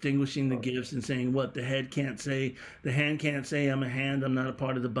 distinguishing the gifts and saying what the head can't say. The hand can't say, I'm a hand, I'm not a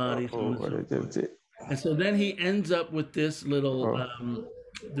part of the body. And so then he ends up with this little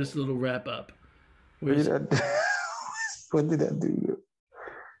wrap up. What did I do?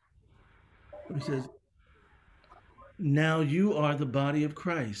 He says, now you are the body of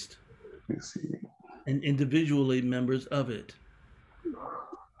Christ and individually members of it.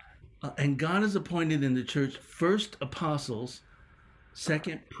 And God has appointed in the church first apostles,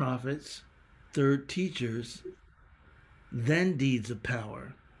 second prophets, third teachers, then deeds of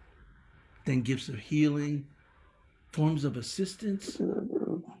power, then gifts of healing, forms of assistance,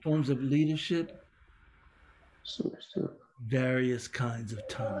 forms of leadership, various kinds of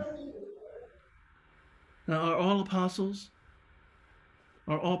tongues. Now, are all apostles?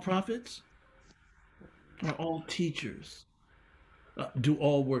 Are all prophets? Are all teachers? Do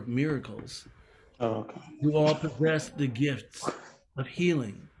all work miracles? Do all possess the gifts of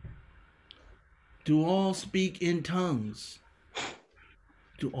healing? Do all speak in tongues?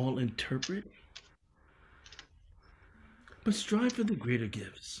 Do all interpret? But strive for the greater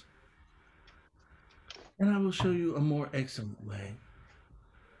gifts, and I will show you a more excellent way.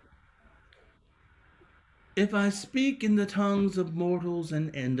 If I speak in the tongues of mortals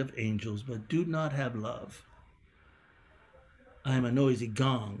and of angels, but do not have love, I am a noisy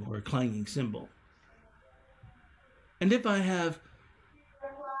gong or a clanging cymbal. And if I have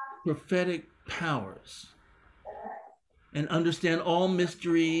prophetic powers and understand all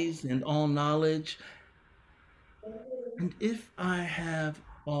mysteries and all knowledge, and if I have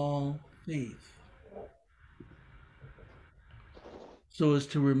all faith, so as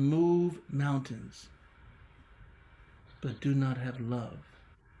to remove mountains, but do not have love,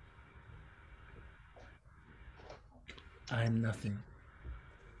 I am nothing.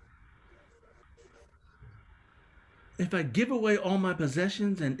 If I give away all my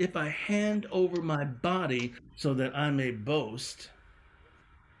possessions, and if I hand over my body so that I may boast,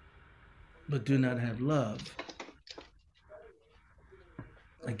 but do not have love,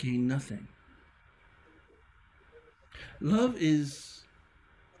 I gain nothing. Love is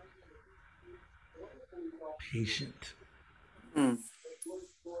patient.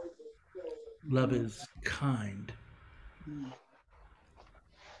 Love is kind.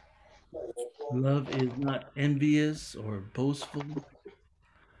 Love is not envious or boastful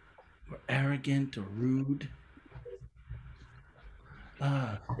or arrogant or rude.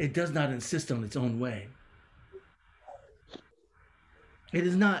 It does not insist on its own way. It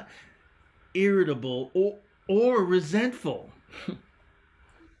is not irritable or resentful.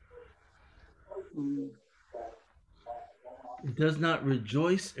 It does not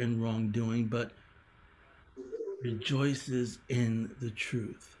rejoice in wrongdoing, but rejoices in the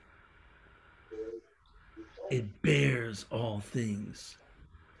truth. It bears all things,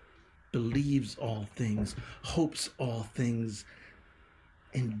 believes all things, hopes all things,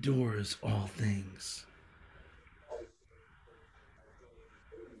 endures all things.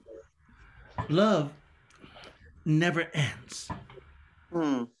 Love never ends.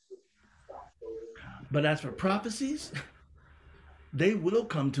 But as for prophecies, they will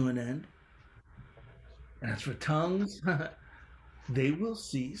come to an end. As for tongues, they will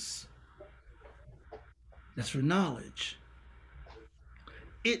cease. As for knowledge,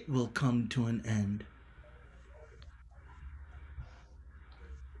 it will come to an end.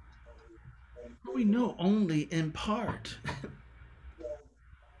 We know only in part.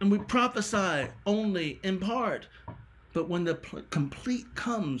 And we prophesy only in part. But when the complete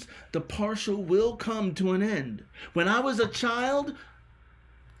comes, the partial will come to an end. When I was a child,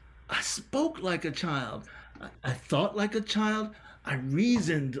 I spoke like a child. I thought like a child. I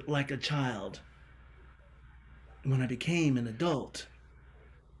reasoned like a child. When I became an adult,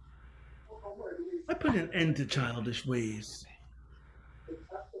 I put an end to childish ways.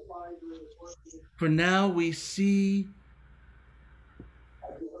 For now we see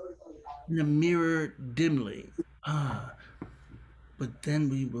in a mirror dimly. But then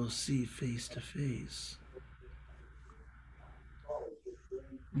we will see face to face.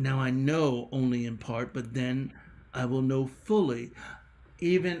 Now I know only in part, but then I will know fully,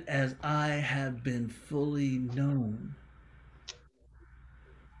 even as I have been fully known.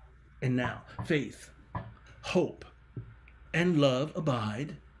 And now, faith, hope, and love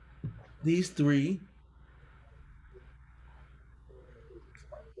abide. These three.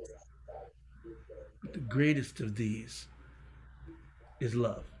 But the greatest of these is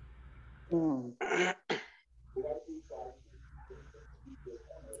love. Mm.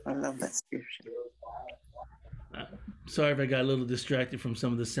 I love that scripture. Sorry if I got a little distracted from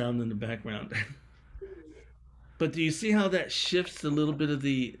some of the sound in the background. But do you see how that shifts a little bit of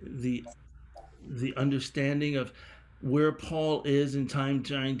the understanding of where Paul is in time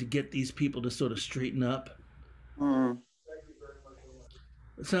trying to get these people to sort of straighten up? Mm.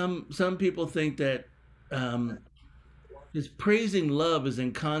 Some people think that his praising love is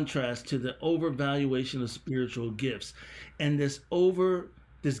in contrast to the overvaluation of spiritual gifts, and this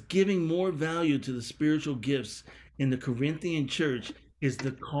giving more value to the spiritual gifts in the Corinthian church is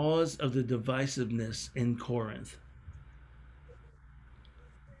the cause of the divisiveness in Corinth.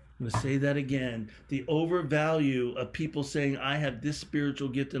 I'm going to say that again. The overvalue of people saying, I have this spiritual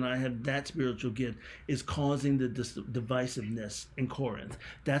gift and I have that spiritual gift, is causing the divisiveness in Corinth.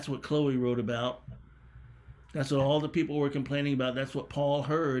 That's what Chloe wrote about. That's what all the people were complaining about. That's what Paul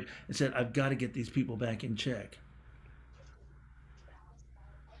heard and said, I've got to get these people back in check.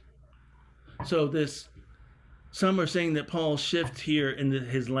 So some are saying that Paul's shift here in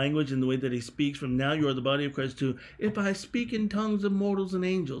his language and the way that he speaks from now you are the body of Christ to if I speak in tongues of mortals and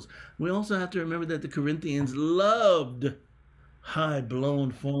angels. We also have to remember that the Corinthians loved high blown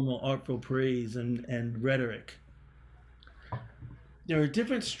formal artful praise and rhetoric. There are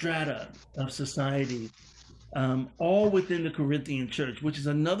different strata of society, all within the Corinthian church, which is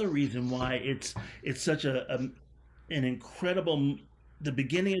another reason why it's such an incredible. The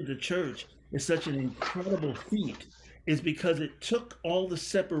beginning of the church is such an incredible feat, is because it took all the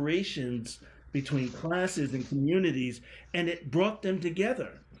separations between classes and communities and it brought them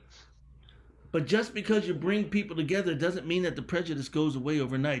together. But just because you bring people together doesn't mean that the prejudice goes away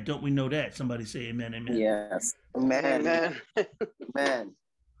overnight. Don't we know that? Somebody say amen, amen. Yes. Amen. Amen. Amen.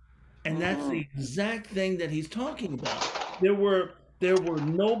 And that's the exact thing that he's talking about. There were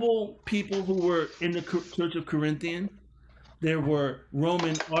noble people who were in the church of Corinthian. There were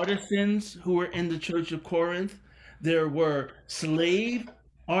Roman artisans who were in the church of Corinth. There were slave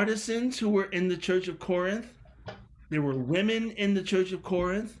artisans who were in the church of Corinth. There were women in the church of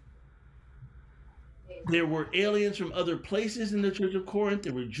Corinth. There were aliens from other places in the church of Corinth.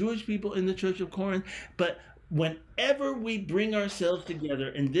 There were Jewish people in the church of Corinth. But whenever we bring ourselves together,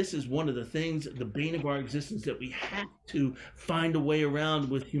 and this is one of the things, the bane of our existence, that we have to find a way around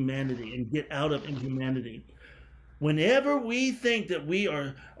with humanity and get out of inhumanity. Whenever we think that we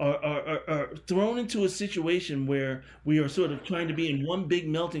are thrown into a situation where we are sort of trying to be in one big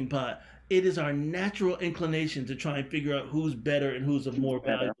melting pot, it is our natural inclination to try and figure out who's better and who's of more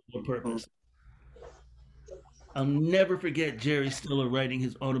valuable purpose. I'll never forget Jerry Stiller writing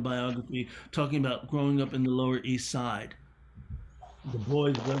his autobiography, talking about growing up in the Lower East Side, the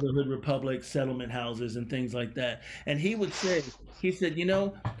Boys Brotherhood Republic, settlement houses, and things like that. And he said,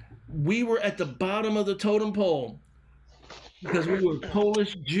 we were at the bottom of the totem pole because we were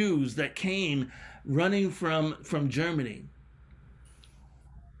Polish Jews that came running from Germany.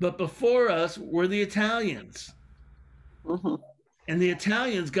 But before us were the Italians. Mm-hmm. And the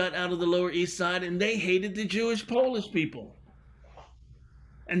Italians got out of the Lower East Side and they hated the Jewish Polish people.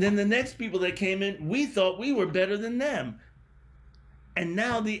 And then the next people that came in, we thought we were better than them. And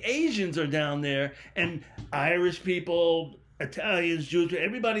now the Asians are down there, and Irish people, Italians, Jews,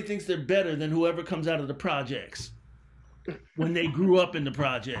 everybody thinks they're better than whoever comes out of the projects when they grew up in the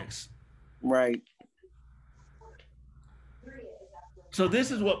projects. Right. So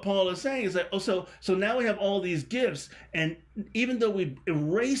this is what Paul is saying, is that, so now we have all these gifts, and even though we've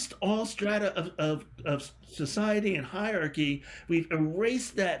erased all strata of society and hierarchy, we've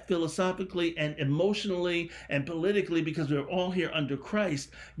erased that philosophically and emotionally and politically because we're all here under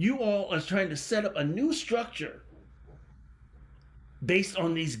Christ. You all are trying to set up a new structure based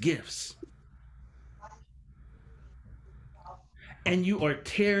on these gifts. And you are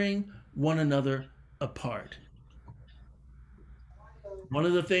tearing one another apart. One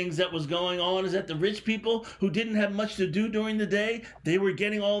of the things that was going on is that the rich people who didn't have much to do during the day, they were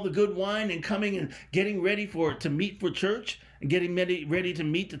getting all the good wine and coming and getting ready to meet for church and getting ready to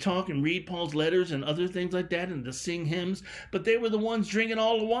meet to talk and read Paul's letters and other things like that and to sing hymns. But they were the ones drinking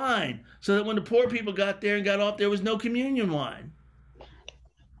all the wine, so that when the poor people got there and got off, there was no communion wine.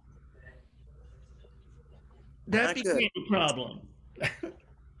 That became a problem.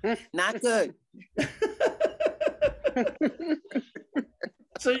 Not good.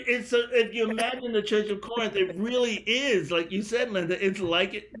 So if you imagine the Church of Corinth, it really is, like you said, Linda, it's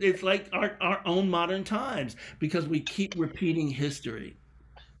like our own modern times, because we keep repeating history.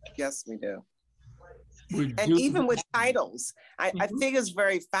 Yes, we do. And even with titles, I think it's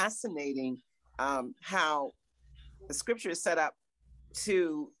very fascinating how the scripture is set up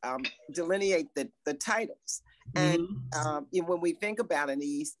to delineate the titles. And when we think about it,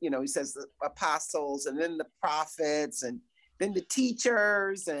 he says the apostles, and then the prophets, and then the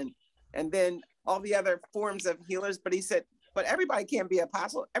teachers, and then all the other forms of healers. But he said, but everybody can't be an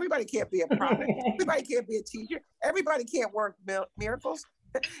apostle. Everybody can't be a prophet. Everybody can't be a teacher. Everybody can't work miracles.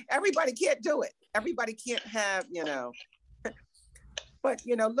 Everybody can't do it. Everybody can't have, but,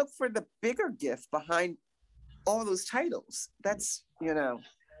 look for the bigger gift behind all those titles. That's, I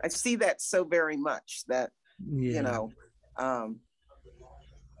see that so very much that, that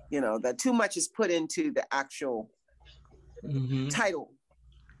too much is put into the actual title,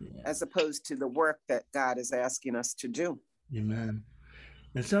 as opposed to the work that God is asking us to do. Amen.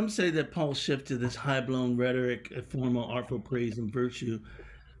 And some say that Paul's shift to this high-blown rhetoric, formal, artful praise and virtue,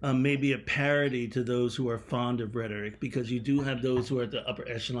 may be a parody to those who are fond of rhetoric, because you do have those who are at the upper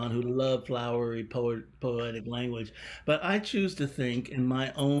echelon who love flowery poetic language. But I choose to think, in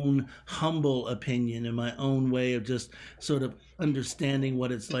my own humble opinion, in my own way of just sort of understanding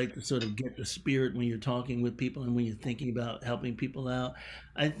what it's like to sort of get the spirit when you're talking with people and when you're thinking about helping people out,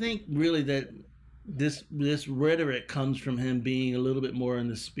 I think really that this rhetoric comes from him being a little bit more in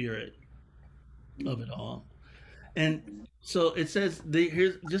the spirit of it all. And so it says,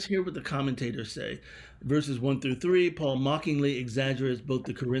 hear what the commentators say. Verses 1-3, Paul mockingly exaggerates both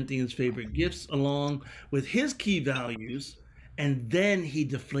the Corinthians' favorite gifts along with his key values, and then he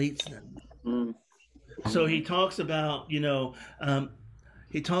deflates them. So he talks about, these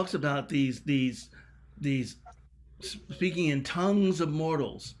speaking in tongues of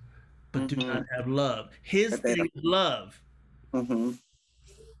mortals, but do not have love. His thing is love. You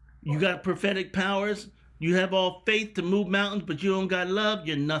got prophetic powers. You have all faith to move mountains, but you don't got love,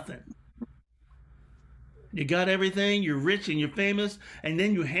 you're nothing. You got everything, you're rich and you're famous, and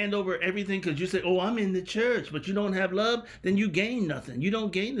then you hand over everything because you say, oh, I'm in the church, but you don't have love, then you gain nothing. You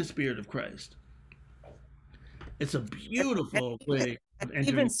don't gain the Spirit of Christ. It's a beautiful way of entering.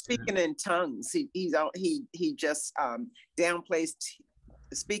 Even speaking in tongues, he just downplays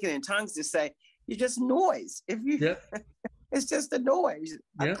speaking in tongues to say, you're just noise. If you It's just a noise,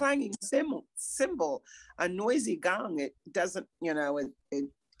 a clanging cymbal, a noisy gong. It doesn't,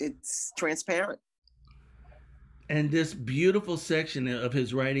 it's transparent. And this beautiful section of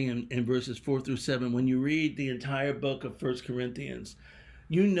his writing in verses 4-7, when you read the entire book of 1 Corinthians,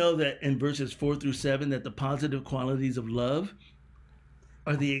 you know that in verses 4-7 that the positive qualities of love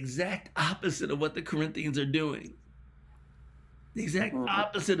are the exact opposite of what the Corinthians are doing. The exact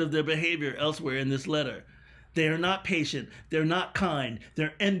opposite of their behavior elsewhere in this letter. They are not patient. They're not kind.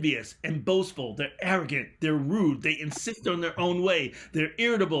 They're envious and boastful. They're arrogant. They're rude. They insist on their own way. They're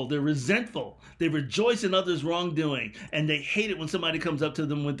irritable. They're resentful. They rejoice in others' wrongdoing. And they hate it when somebody comes up to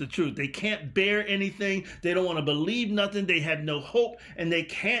them with the truth. They can't bear anything. They don't want to believe nothing. They have no hope. And they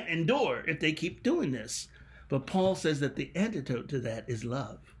can't endure if they keep doing this. But Paul says that the antidote to that is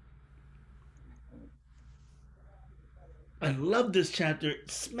love. I love this chapter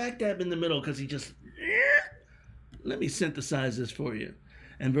smack dab in the middle because he just... Let me synthesize this for you.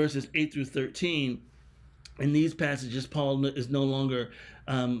 And verses 8-13, in these passages, Paul is no longer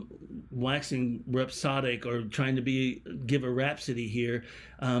waxing rhapsodic or trying to give a rhapsody here,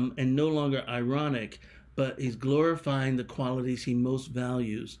 and no longer ironic, but he's glorifying the qualities he most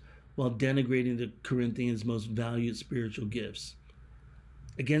values while denigrating the Corinthians' most valued spiritual gifts.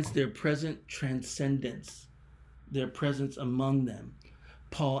 Against their present transcendence, their presence among them,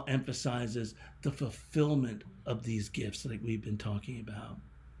 Paul emphasizes the fulfillment of these gifts like we've been talking about.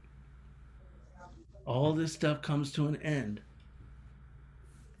 All this stuff comes to an end.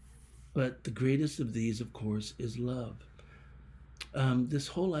 But the greatest of these, of course, is love. This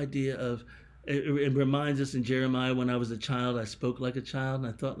whole idea of, it reminds us in Jeremiah, when I was a child, I spoke like a child,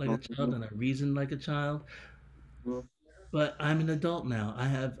 and I thought like a child, and I reasoned like a child. But I'm an adult now. I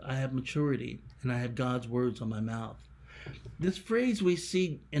have maturity, and I have God's words on my mouth. This phrase, we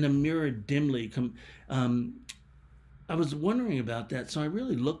see in a mirror dimly. I was wondering about that, so I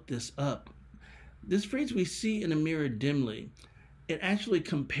really looked this up. This phrase, we see in a mirror dimly, it actually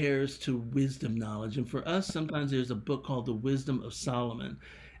compares to wisdom knowledge. And for us, sometimes there's a book called The Wisdom of Solomon,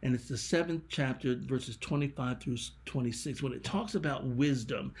 and it's the 7th chapter, verses 25 through 26. When it talks about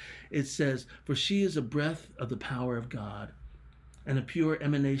wisdom, it says, "For she is a breath of the power of God, and a pure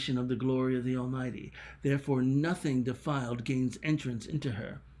emanation of the glory of the Almighty. Therefore nothing defiled gains entrance into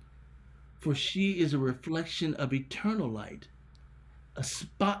her. For she is a reflection of eternal light, a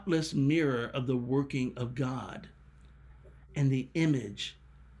spotless mirror of the working of God, and the image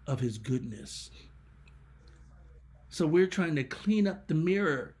of his goodness." So we're trying to clean up the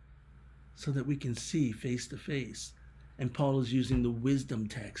mirror so that we can see face to face. And Paul is using the wisdom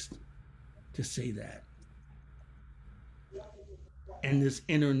text to say that. And this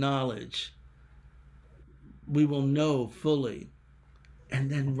inner knowledge, we will know fully.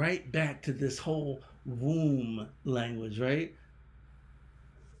 And then right back to this whole womb language, right?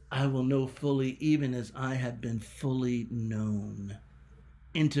 I will know fully, even as I have been fully known.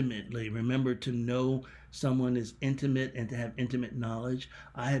 Intimately. Remember, to know someone is intimate and to have intimate knowledge.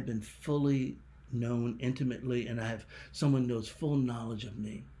 I have been fully known intimately, and someone knows full knowledge of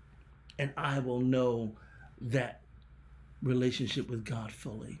me. And I will know that relationship with God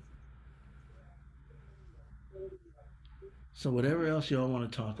fully. So whatever else y'all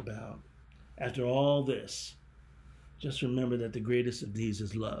want to talk about, after all this, just remember that the greatest of these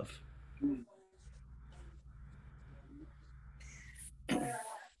is love.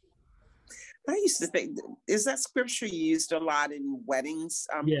 I used to think, is that scripture used a lot in weddings?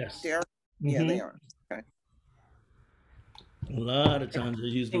 Yes. Derek? Mm-hmm. Yeah, they are. Okay. A lot of times they're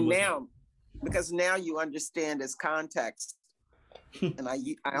used now, because now you understand its context. And I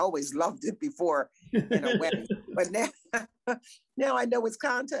always loved it before in a wedding, but now I know its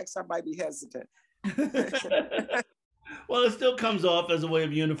context. I might be hesitant. Well, it still comes off as a way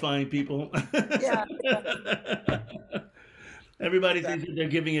of unifying people. Yeah. Everybody thinks that they're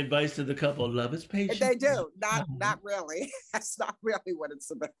giving advice to the couple. Love is patient. They do. Not really. That's not really what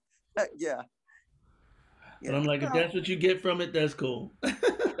it's about. Yeah. But I'm like, if that's what you get from it, that's cool.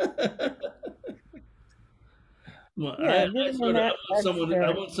 Well, I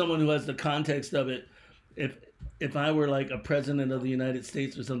want someone who has the context of it. If I were like a president of the United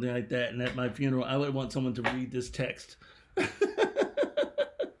States or something like that, and at my funeral, I would want someone to read this text.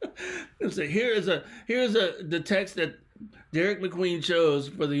 And say, here's the text that Derek McQueen chose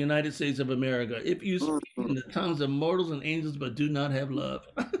for the United States of America. If you speak in the tongues of mortals and angels, but do not have love.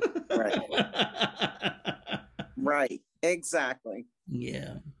 Right. Right. Exactly.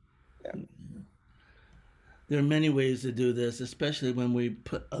 Yeah. There are many ways to do this, especially when we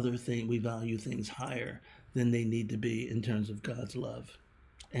put we value things higher than they need to be in terms of God's love,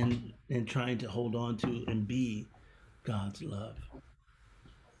 and trying to hold on to and be God's love.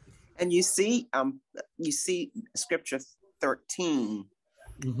 And you see scripture 13,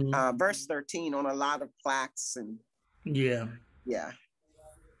 verse 13 on a lot of plaques and yeah.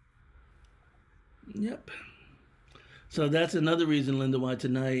 Yep. So that's another reason, Linda, why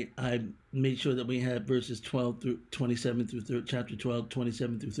tonight I made sure that we had verses 12 through 27 through chapter 12,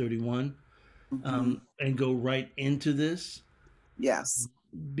 27 through 31, and go right into this. Yes.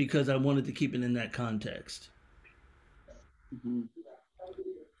 Because I wanted to keep it in that context.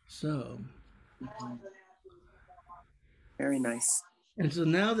 So. Very nice. And so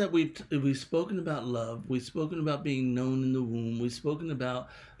now that we've spoken about love, we've spoken about being known in the womb, we've spoken about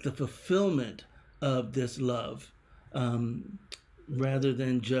the fulfillment of this love, rather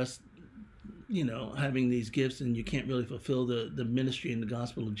than just, having these gifts and you can't really fulfill the ministry and the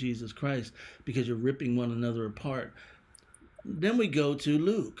gospel of Jesus Christ because you're ripping one another apart. Then we go to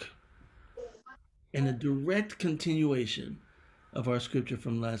Luke, in a direct continuation of our scripture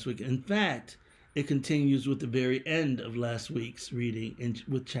from last week. In fact, it continues with the very end of last week's reading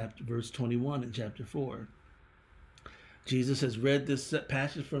with verse 21 in chapter 4. Jesus has read this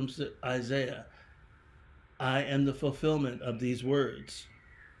passage from Isaiah. I am the fulfillment of these words.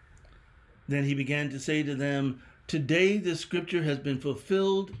 Then he began to say to them, today the scripture has been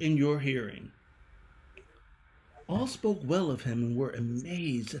fulfilled in your hearing. All spoke well of him and were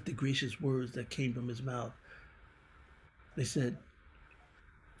amazed at the gracious words that came from his mouth. They said,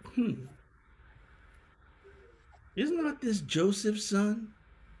 is not this Joseph's son?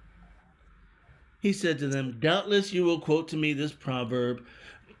 He said to them, doubtless you will quote to me this proverb,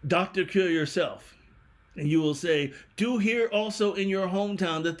 doctor, cure yourself. And you will say, do here also in your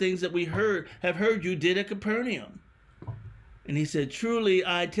hometown the things that we have heard you did at Capernaum. And he said, truly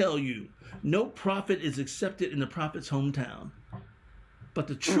I tell you, No prophet is accepted in the prophet's hometown. But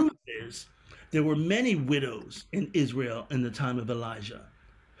the truth is, there were many widows in Israel in the time of Elijah,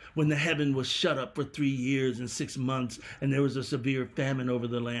 when the heaven was shut up for 3 years and 6 months, and there was a severe famine over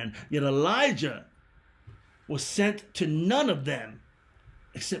the land. Yet Elijah was sent to none of them,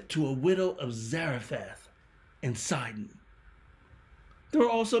 except to a widow of Zarephath in Sidon. There were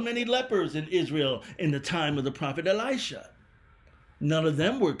also many lepers in Israel in the time of the prophet Elisha. None of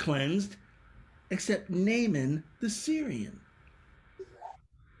them were cleansed, except Naaman the Syrian.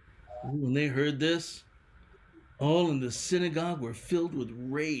 When they heard this, all in the synagogue were filled with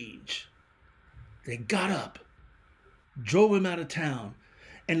rage. They got up, drove him out of town,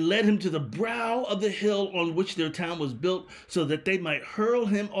 and led him to the brow of the hill on which their town was built, so that they might hurl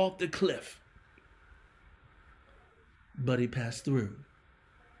him off the cliff. But he passed through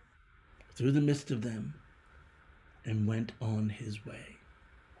the midst of them, and went on his way.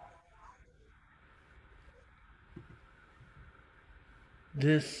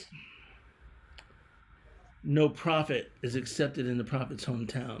 This no prophet is accepted in the prophet's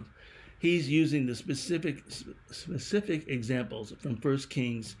hometown. He's using the specific examples from 1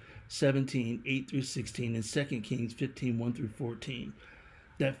 Kings 17, 8 through 16, and 2 Kings 15, 1 through 14.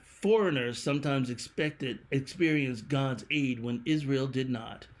 That foreigners sometimes experienced God's aid when Israel did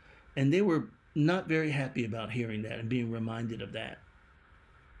not. And they were not very happy about hearing that and being reminded of that.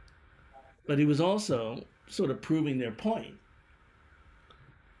 But he was also sort of proving their point.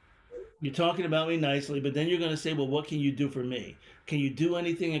 You're talking about me nicely, but then you're going to say, well, what can you do for me? Can you do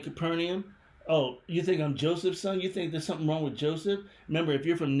anything in Capernaum? Oh, you think I'm Joseph's son? You think there's something wrong with Joseph? Remember, if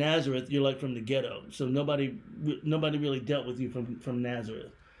you're from Nazareth, you're like from the ghetto. So nobody really dealt with you from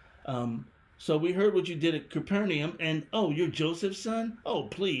Nazareth. So we heard what you did at Capernaum, and oh, you're Joseph's son? Oh,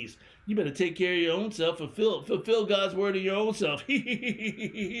 please, you better take care of your own self. Fulfill God's word in your own self.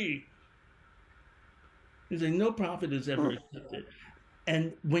 He's like, no prophet is ever accepted.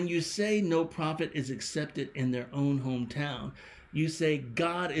 And when you say no prophet is accepted in their own hometown, you say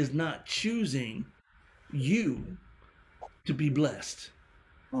God is not choosing you to be blessed.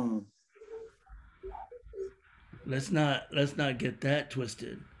 Let's not get that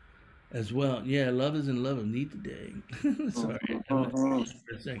twisted as well. Yeah, love is in love of need today. Sorry, for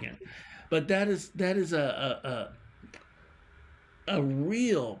a second. But that is a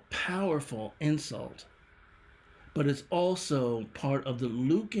real powerful insult. But it's also part of the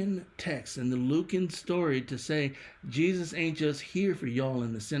Lucan text and the Lucan story to say Jesus ain't just here for y'all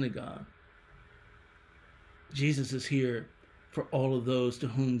in the synagogue. Jesus is here for all of those to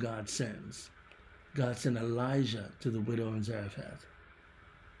whom God sends. God sent Elijah to the widow in Zarephath.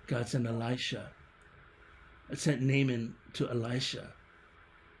 God sent Elisha. Sent Naaman to Elisha.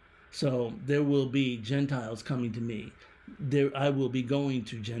 So there will be Gentiles coming to me. I will be going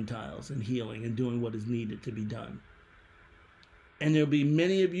to Gentiles and healing and doing what is needed to be done. And there'll be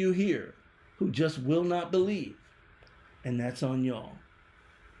many of you here who just will not believe. And that's on y'all.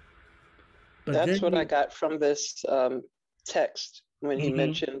 But that's what I got from this text when he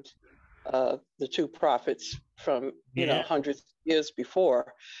mentioned the two prophets from, hundreds of years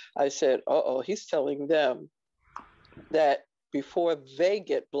before. I said, he's telling them that before they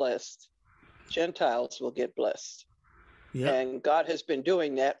get blessed, Gentiles will get blessed. Yep. And God has been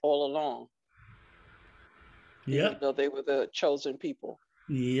doing that all along. Even though they were the chosen people.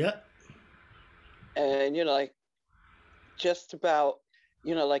 Yep. And, just about,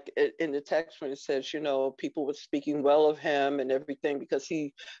 like in the text when it says, people were speaking well of him and everything because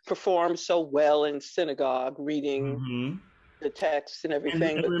he performed so well in synagogue reading the text and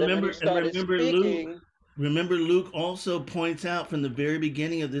everything. And remember Luke also points out from the very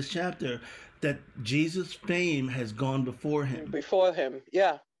beginning of this chapter that Jesus' fame has gone before him.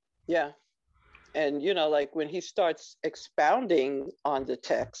 Yeah. And, like when he starts expounding on the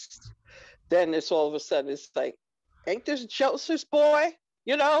text, then it's all of a sudden, it's like, ain't this Joseph's boy?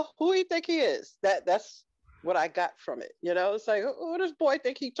 Who do you think he is? That's what I got from it. It's like, who does boy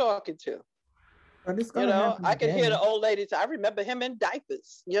think he talking to? But it's gonna I can hear the old ladies. I remember him in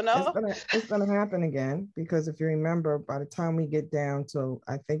diapers, It's gonna happen again, because if you remember, by the time we get down to,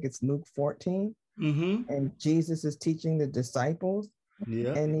 I think it's Luke 14, and Jesus is teaching the disciples,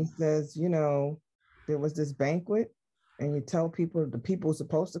 and he says, there was this banquet, and you tell people the people were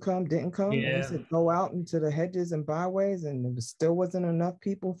supposed to come didn't come, and he said, go out into the hedges and byways, and there still wasn't enough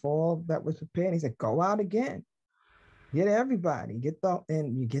people for all that was prepared. He said, go out again. Get everybody, get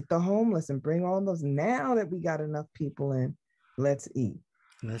the homeless and bring all those. Now that we got enough people in, let's eat.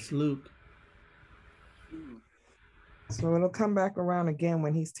 That's Luke. So it'll come back around again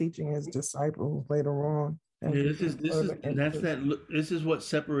when he's teaching his disciples later on. Thank Yeah, you this for is the this is further that's input. that. This is what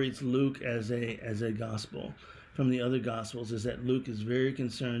separates Luke as a gospel from the other gospels. Is that Luke is very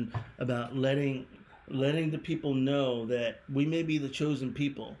concerned about letting the people know that we may be the chosen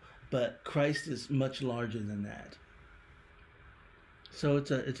people, but Christ is much larger than that. So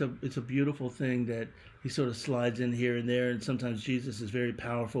it's a beautiful thing that he sort of slides in here and there, and sometimes Jesus is very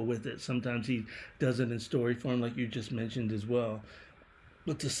powerful with it. Sometimes he does it in story form, like you just mentioned as well.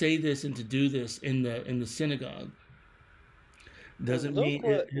 But to say this and to do this in the synagogue doesn't Luke mean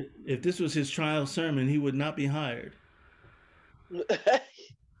was if this was his trial sermon, he would not be hired.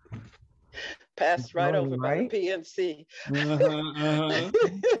 passed right Telling over you, by the right? PNC. Uh-huh.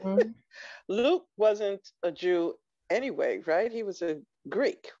 Mhm. Luke wasn't a Jew anyway, right? He was a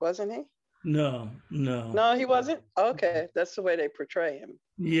Greek, wasn't he? No, no. No, he wasn't. Okay, that's the way they portray him.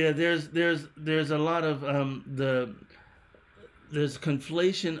 Yeah, there's a lot of there's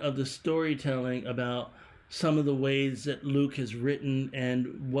conflation of the storytelling about some of the ways that Luke has written and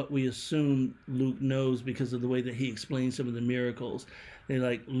what we assume Luke knows because of the way that he explains some of the miracles. They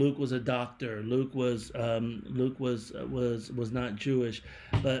like Luke was a doctor. Luke was not Jewish,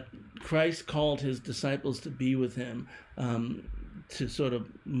 but Christ called his disciples to be with him, to sort of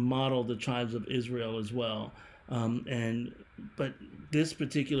model the tribes of Israel as well. And but this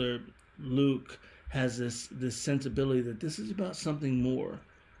particular Luke has this sensibility that this is about something more.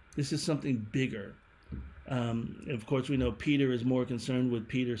 This is something bigger. Of course, we know Peter is more concerned with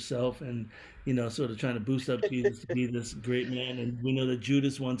Peter's self and sort of trying to boost up Jesus to be this great man, and we know that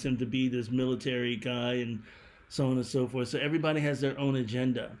Judas wants him to be this military guy, and so on and so forth. So everybody has their own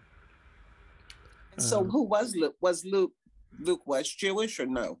agenda. So who was Luke? Was Luke was Jewish or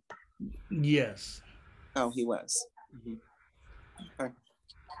no? Yes. Oh, he was. Mm-hmm. Okay.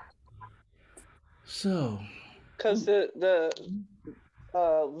 So, Because the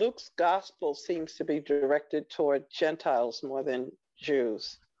Luke's gospel seems to be directed toward Gentiles more than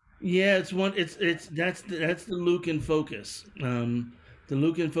Jews. yeah, that's the Lucan focus. The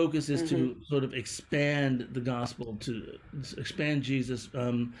Lucan focus is to sort of expand the gospel, to expand Jesus'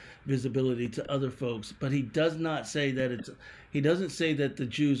 visibility to other folks. But he does not say that he doesn't say that the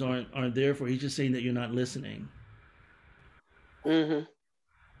Jews aren't there for. He's just saying that you're not listening. Mm-hmm.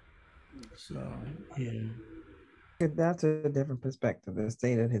 So yeah. That's a different perspective. To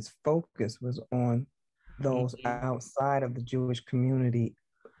say that his focus was on those outside of the Jewish community,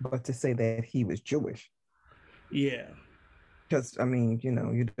 but to say that he was Jewish. Yeah. Because I mean,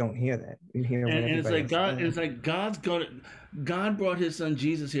 you don't hear that. You hear what And it's everybody like else God. says. It's like God brought His Son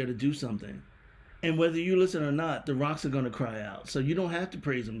Jesus here to do something, and whether you listen or not, the rocks are going to cry out. So you don't have to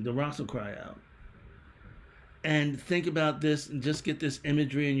praise Him; the rocks will cry out. And think about this, and just get this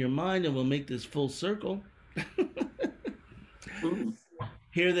imagery in your mind, and we'll make this full circle.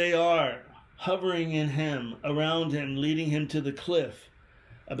 Here they are, hovering in Him, around Him, leading Him to the cliff,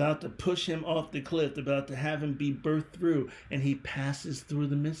 about to push Him off the cliff, about to have Him be birthed through, and He passes through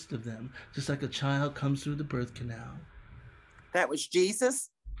the midst of them, just like a child comes through the birth canal. That was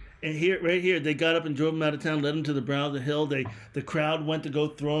Jesus? And here, right here, they got up and drove him out of town, led him to the brow of the hill. The crowd went to go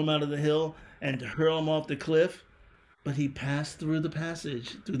throw him out of the hill and to hurl him off the cliff, but he passed through the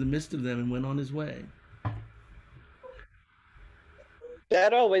passage, through the midst of them, and went on his way.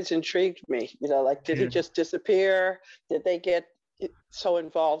 That always intrigued me. Like, did he just disappear? Did they get so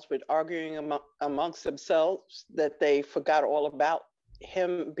involved with arguing amongst themselves that they forgot all about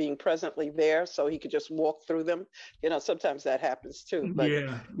him being presently there, so he could just walk through them? Sometimes that happens too. But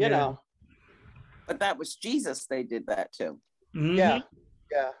yeah. But that was Jesus. They did that too. Mm-hmm. Yeah.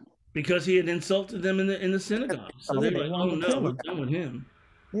 Because he had insulted them in the synagogue, so they were like, "Oh no, we're done with him."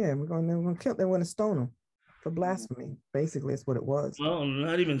 Yeah, we're going to kill. They want to stone him for blasphemy. Basically, that's what it was. Well,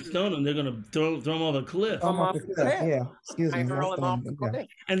 not even stone him; they're going to throw him off a cliff. Off the cliff. Yeah, excuse me. Hurl him off the cliff.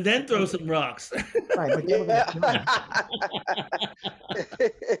 And then throw some rocks. Right, but they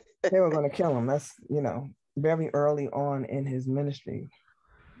were going to kill him. That's very early on in his ministry.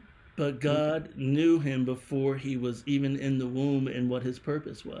 But God knew him before he was even in the womb and what his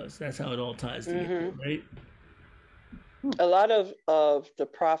purpose was. That's how it all ties together, right? A lot of the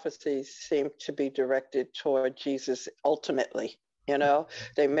prophecies seem to be directed toward Jesus ultimately.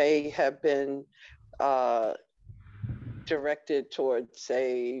 They may have been directed toward,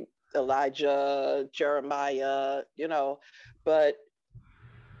 say, Elijah, Jeremiah, but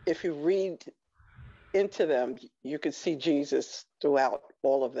if you read into them, you could see Jesus throughout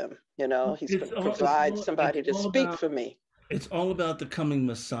all of them. He's going to provide somebody to speak for me. It's all about the coming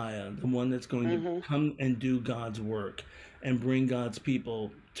Messiah, the one that's going to come and do God's work and bring God's people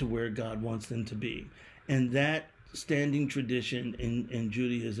to where God wants them to be. And that standing tradition in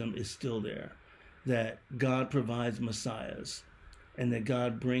Judaism is still there. that God provides messiahs and that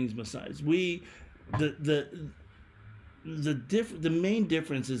God brings messiahs. The main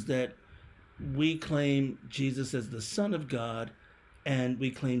difference is that we claim Jesus as the Son of God, and we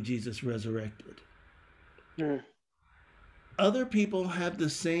claim Jesus resurrected. Mm. Other people have the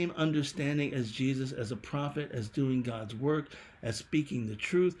same understanding as Jesus, as a prophet, as doing God's work, as speaking the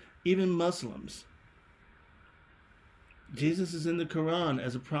truth. Even Muslims. Jesus is in the Quran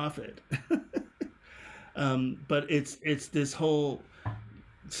as a prophet. But it's this whole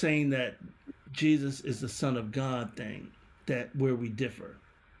saying that Jesus is the Son of God thing that where we differ.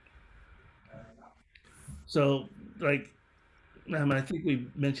 So, like, I think we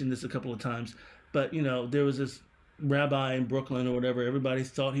mentioned this a couple of times, but there was this rabbi in Brooklyn or whatever. Everybody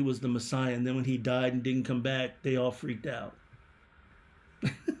thought he was the Messiah, and then when he died and didn't come back, they all freaked out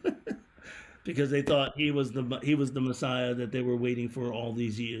because they thought he was the Messiah that they were waiting for all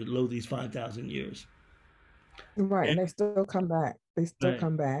these years, these 5,000 years. Right, and they still come back. They still Right.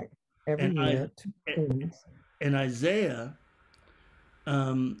 come back every year to things. And Isaiah,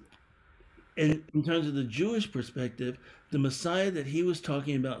 in terms of the Jewish perspective, the Messiah that he was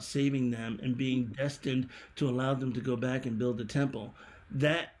talking about saving them and being destined to allow them to go back and build the temple,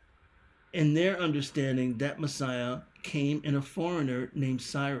 that in their understanding, that Messiah came in a foreigner named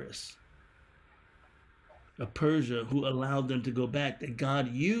Cyrus, a Persia, who allowed them to go back, that God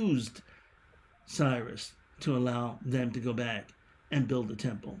used Cyrus to allow them to go back and build the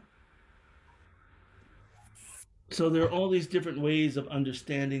temple. So there are all these different ways of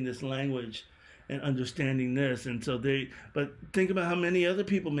understanding this language and understanding this. And so but think about how many other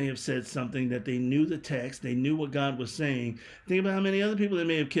people may have said something that they knew the text, they knew what God was saying. Think about how many other people they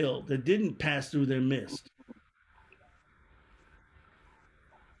may have killed that didn't pass through their midst.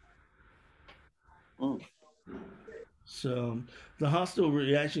 So the hostile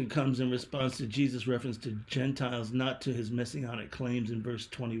reaction comes in response to Jesus' reference to Gentiles, not to his messianic claims in verse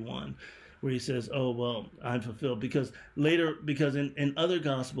 21, where he says, "Oh, well, I'm fulfilled." Because in other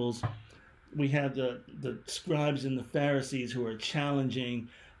gospels, we have the scribes and the Pharisees who are challenging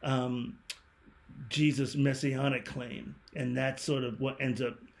Jesus' messianic claim, and that's sort of what ends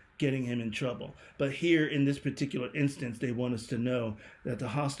up getting him in trouble. But here, in this particular instance, they want us to know that the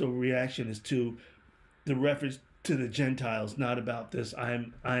hostile reaction is to the reference to the Gentiles, not about this. I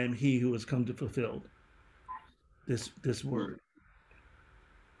am he who has come to fulfill this word.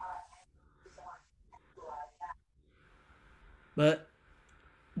 But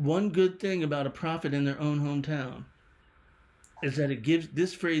one good thing about a prophet in their own hometown is that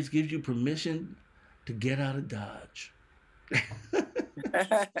this phrase gives you permission to get out of Dodge.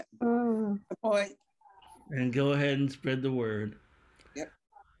 Point. And go ahead and spread the word. Yep.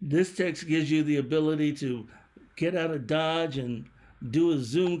 This text gives you the ability to get out of Dodge and do a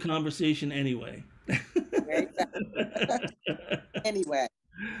Zoom conversation anyway. Anyway.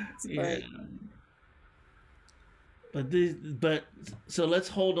 Yeah. But so let's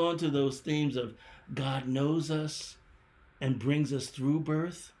hold on to those themes of God knows us and brings us through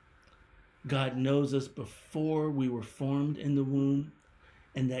birth. God knows us before we were formed in the womb,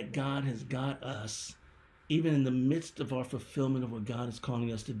 and that God has got us even in the midst of our fulfillment of what God is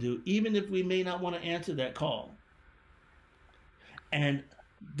calling us to do, even if we may not want to answer that call. And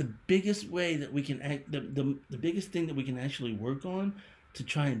the biggest way that we can act, the biggest thing that we can actually work on to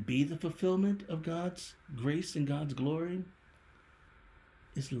try and be the fulfillment of God's grace and God's glory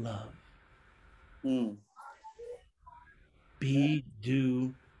is love. Be,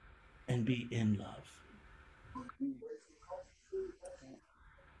 do, and be in love.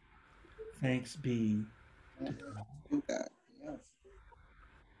 Thanks be to God. Yes.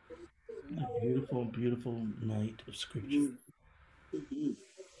 A beautiful, beautiful night of scripture.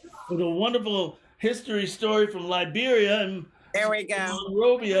 With a wonderful history story from Liberia and there we go.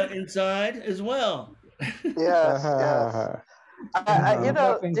 Monrovia inside as well. Yes, yes.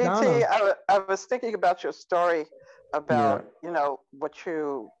 DT, I was thinking about your story about, what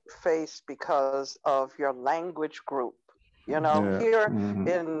you face because of your language group. Here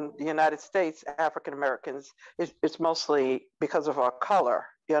in the United States, African Americans, it's mostly because of our color,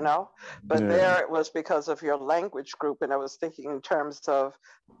 but there it was because of your language group. And I was thinking in terms of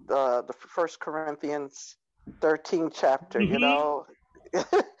the 1 Corinthians 13 chapter, even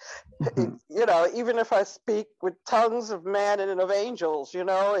if I speak with tongues of man and of angels,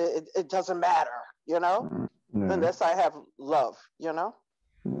 it doesn't matter, unless I have love,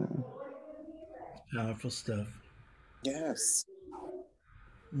 Powerful stuff. Yes.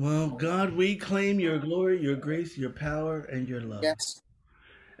 Well, God, we claim your glory, your grace, your power, and your love. Yes.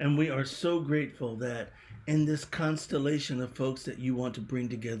 And we are so grateful that in this constellation of folks that you want to bring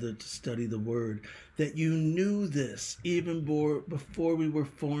together to study the Word, that you knew this even before we were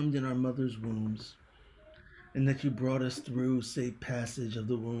formed in our mother's wombs, and that you brought us through safe passage of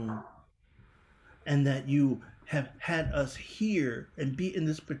the womb, and that you have had us hear and be in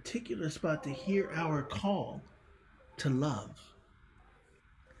this particular spot to hear our call to love,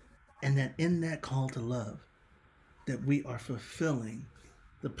 and that in that call to love, that we are fulfilling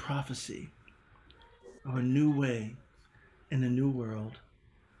the prophecy of a new way in a new world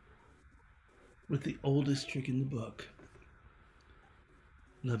with the oldest trick in the book,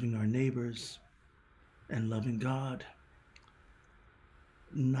 loving our neighbors and loving God,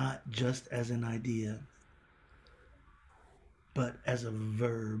 not just as an idea, but as a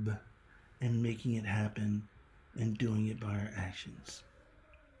verb, and making it happen and doing it by our actions.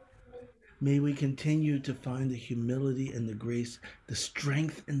 May we continue to find the humility and the grace, the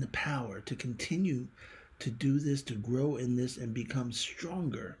strength and the power to continue to do this, to grow in this, and become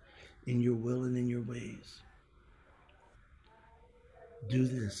stronger in your will and in your ways. Do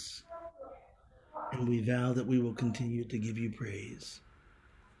this, and we vow that we will continue to give you praise.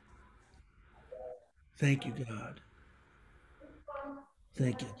 Thank you, God.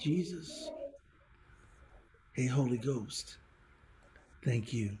 Thank you, Jesus. Hey, Holy Ghost.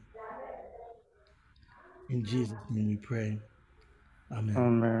 Thank you. In Jesus' name we pray. Amen.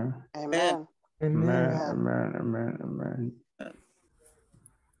 Amen. Amen. Amen. Amen. Amen. Amen. Amen.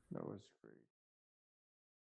 That was great.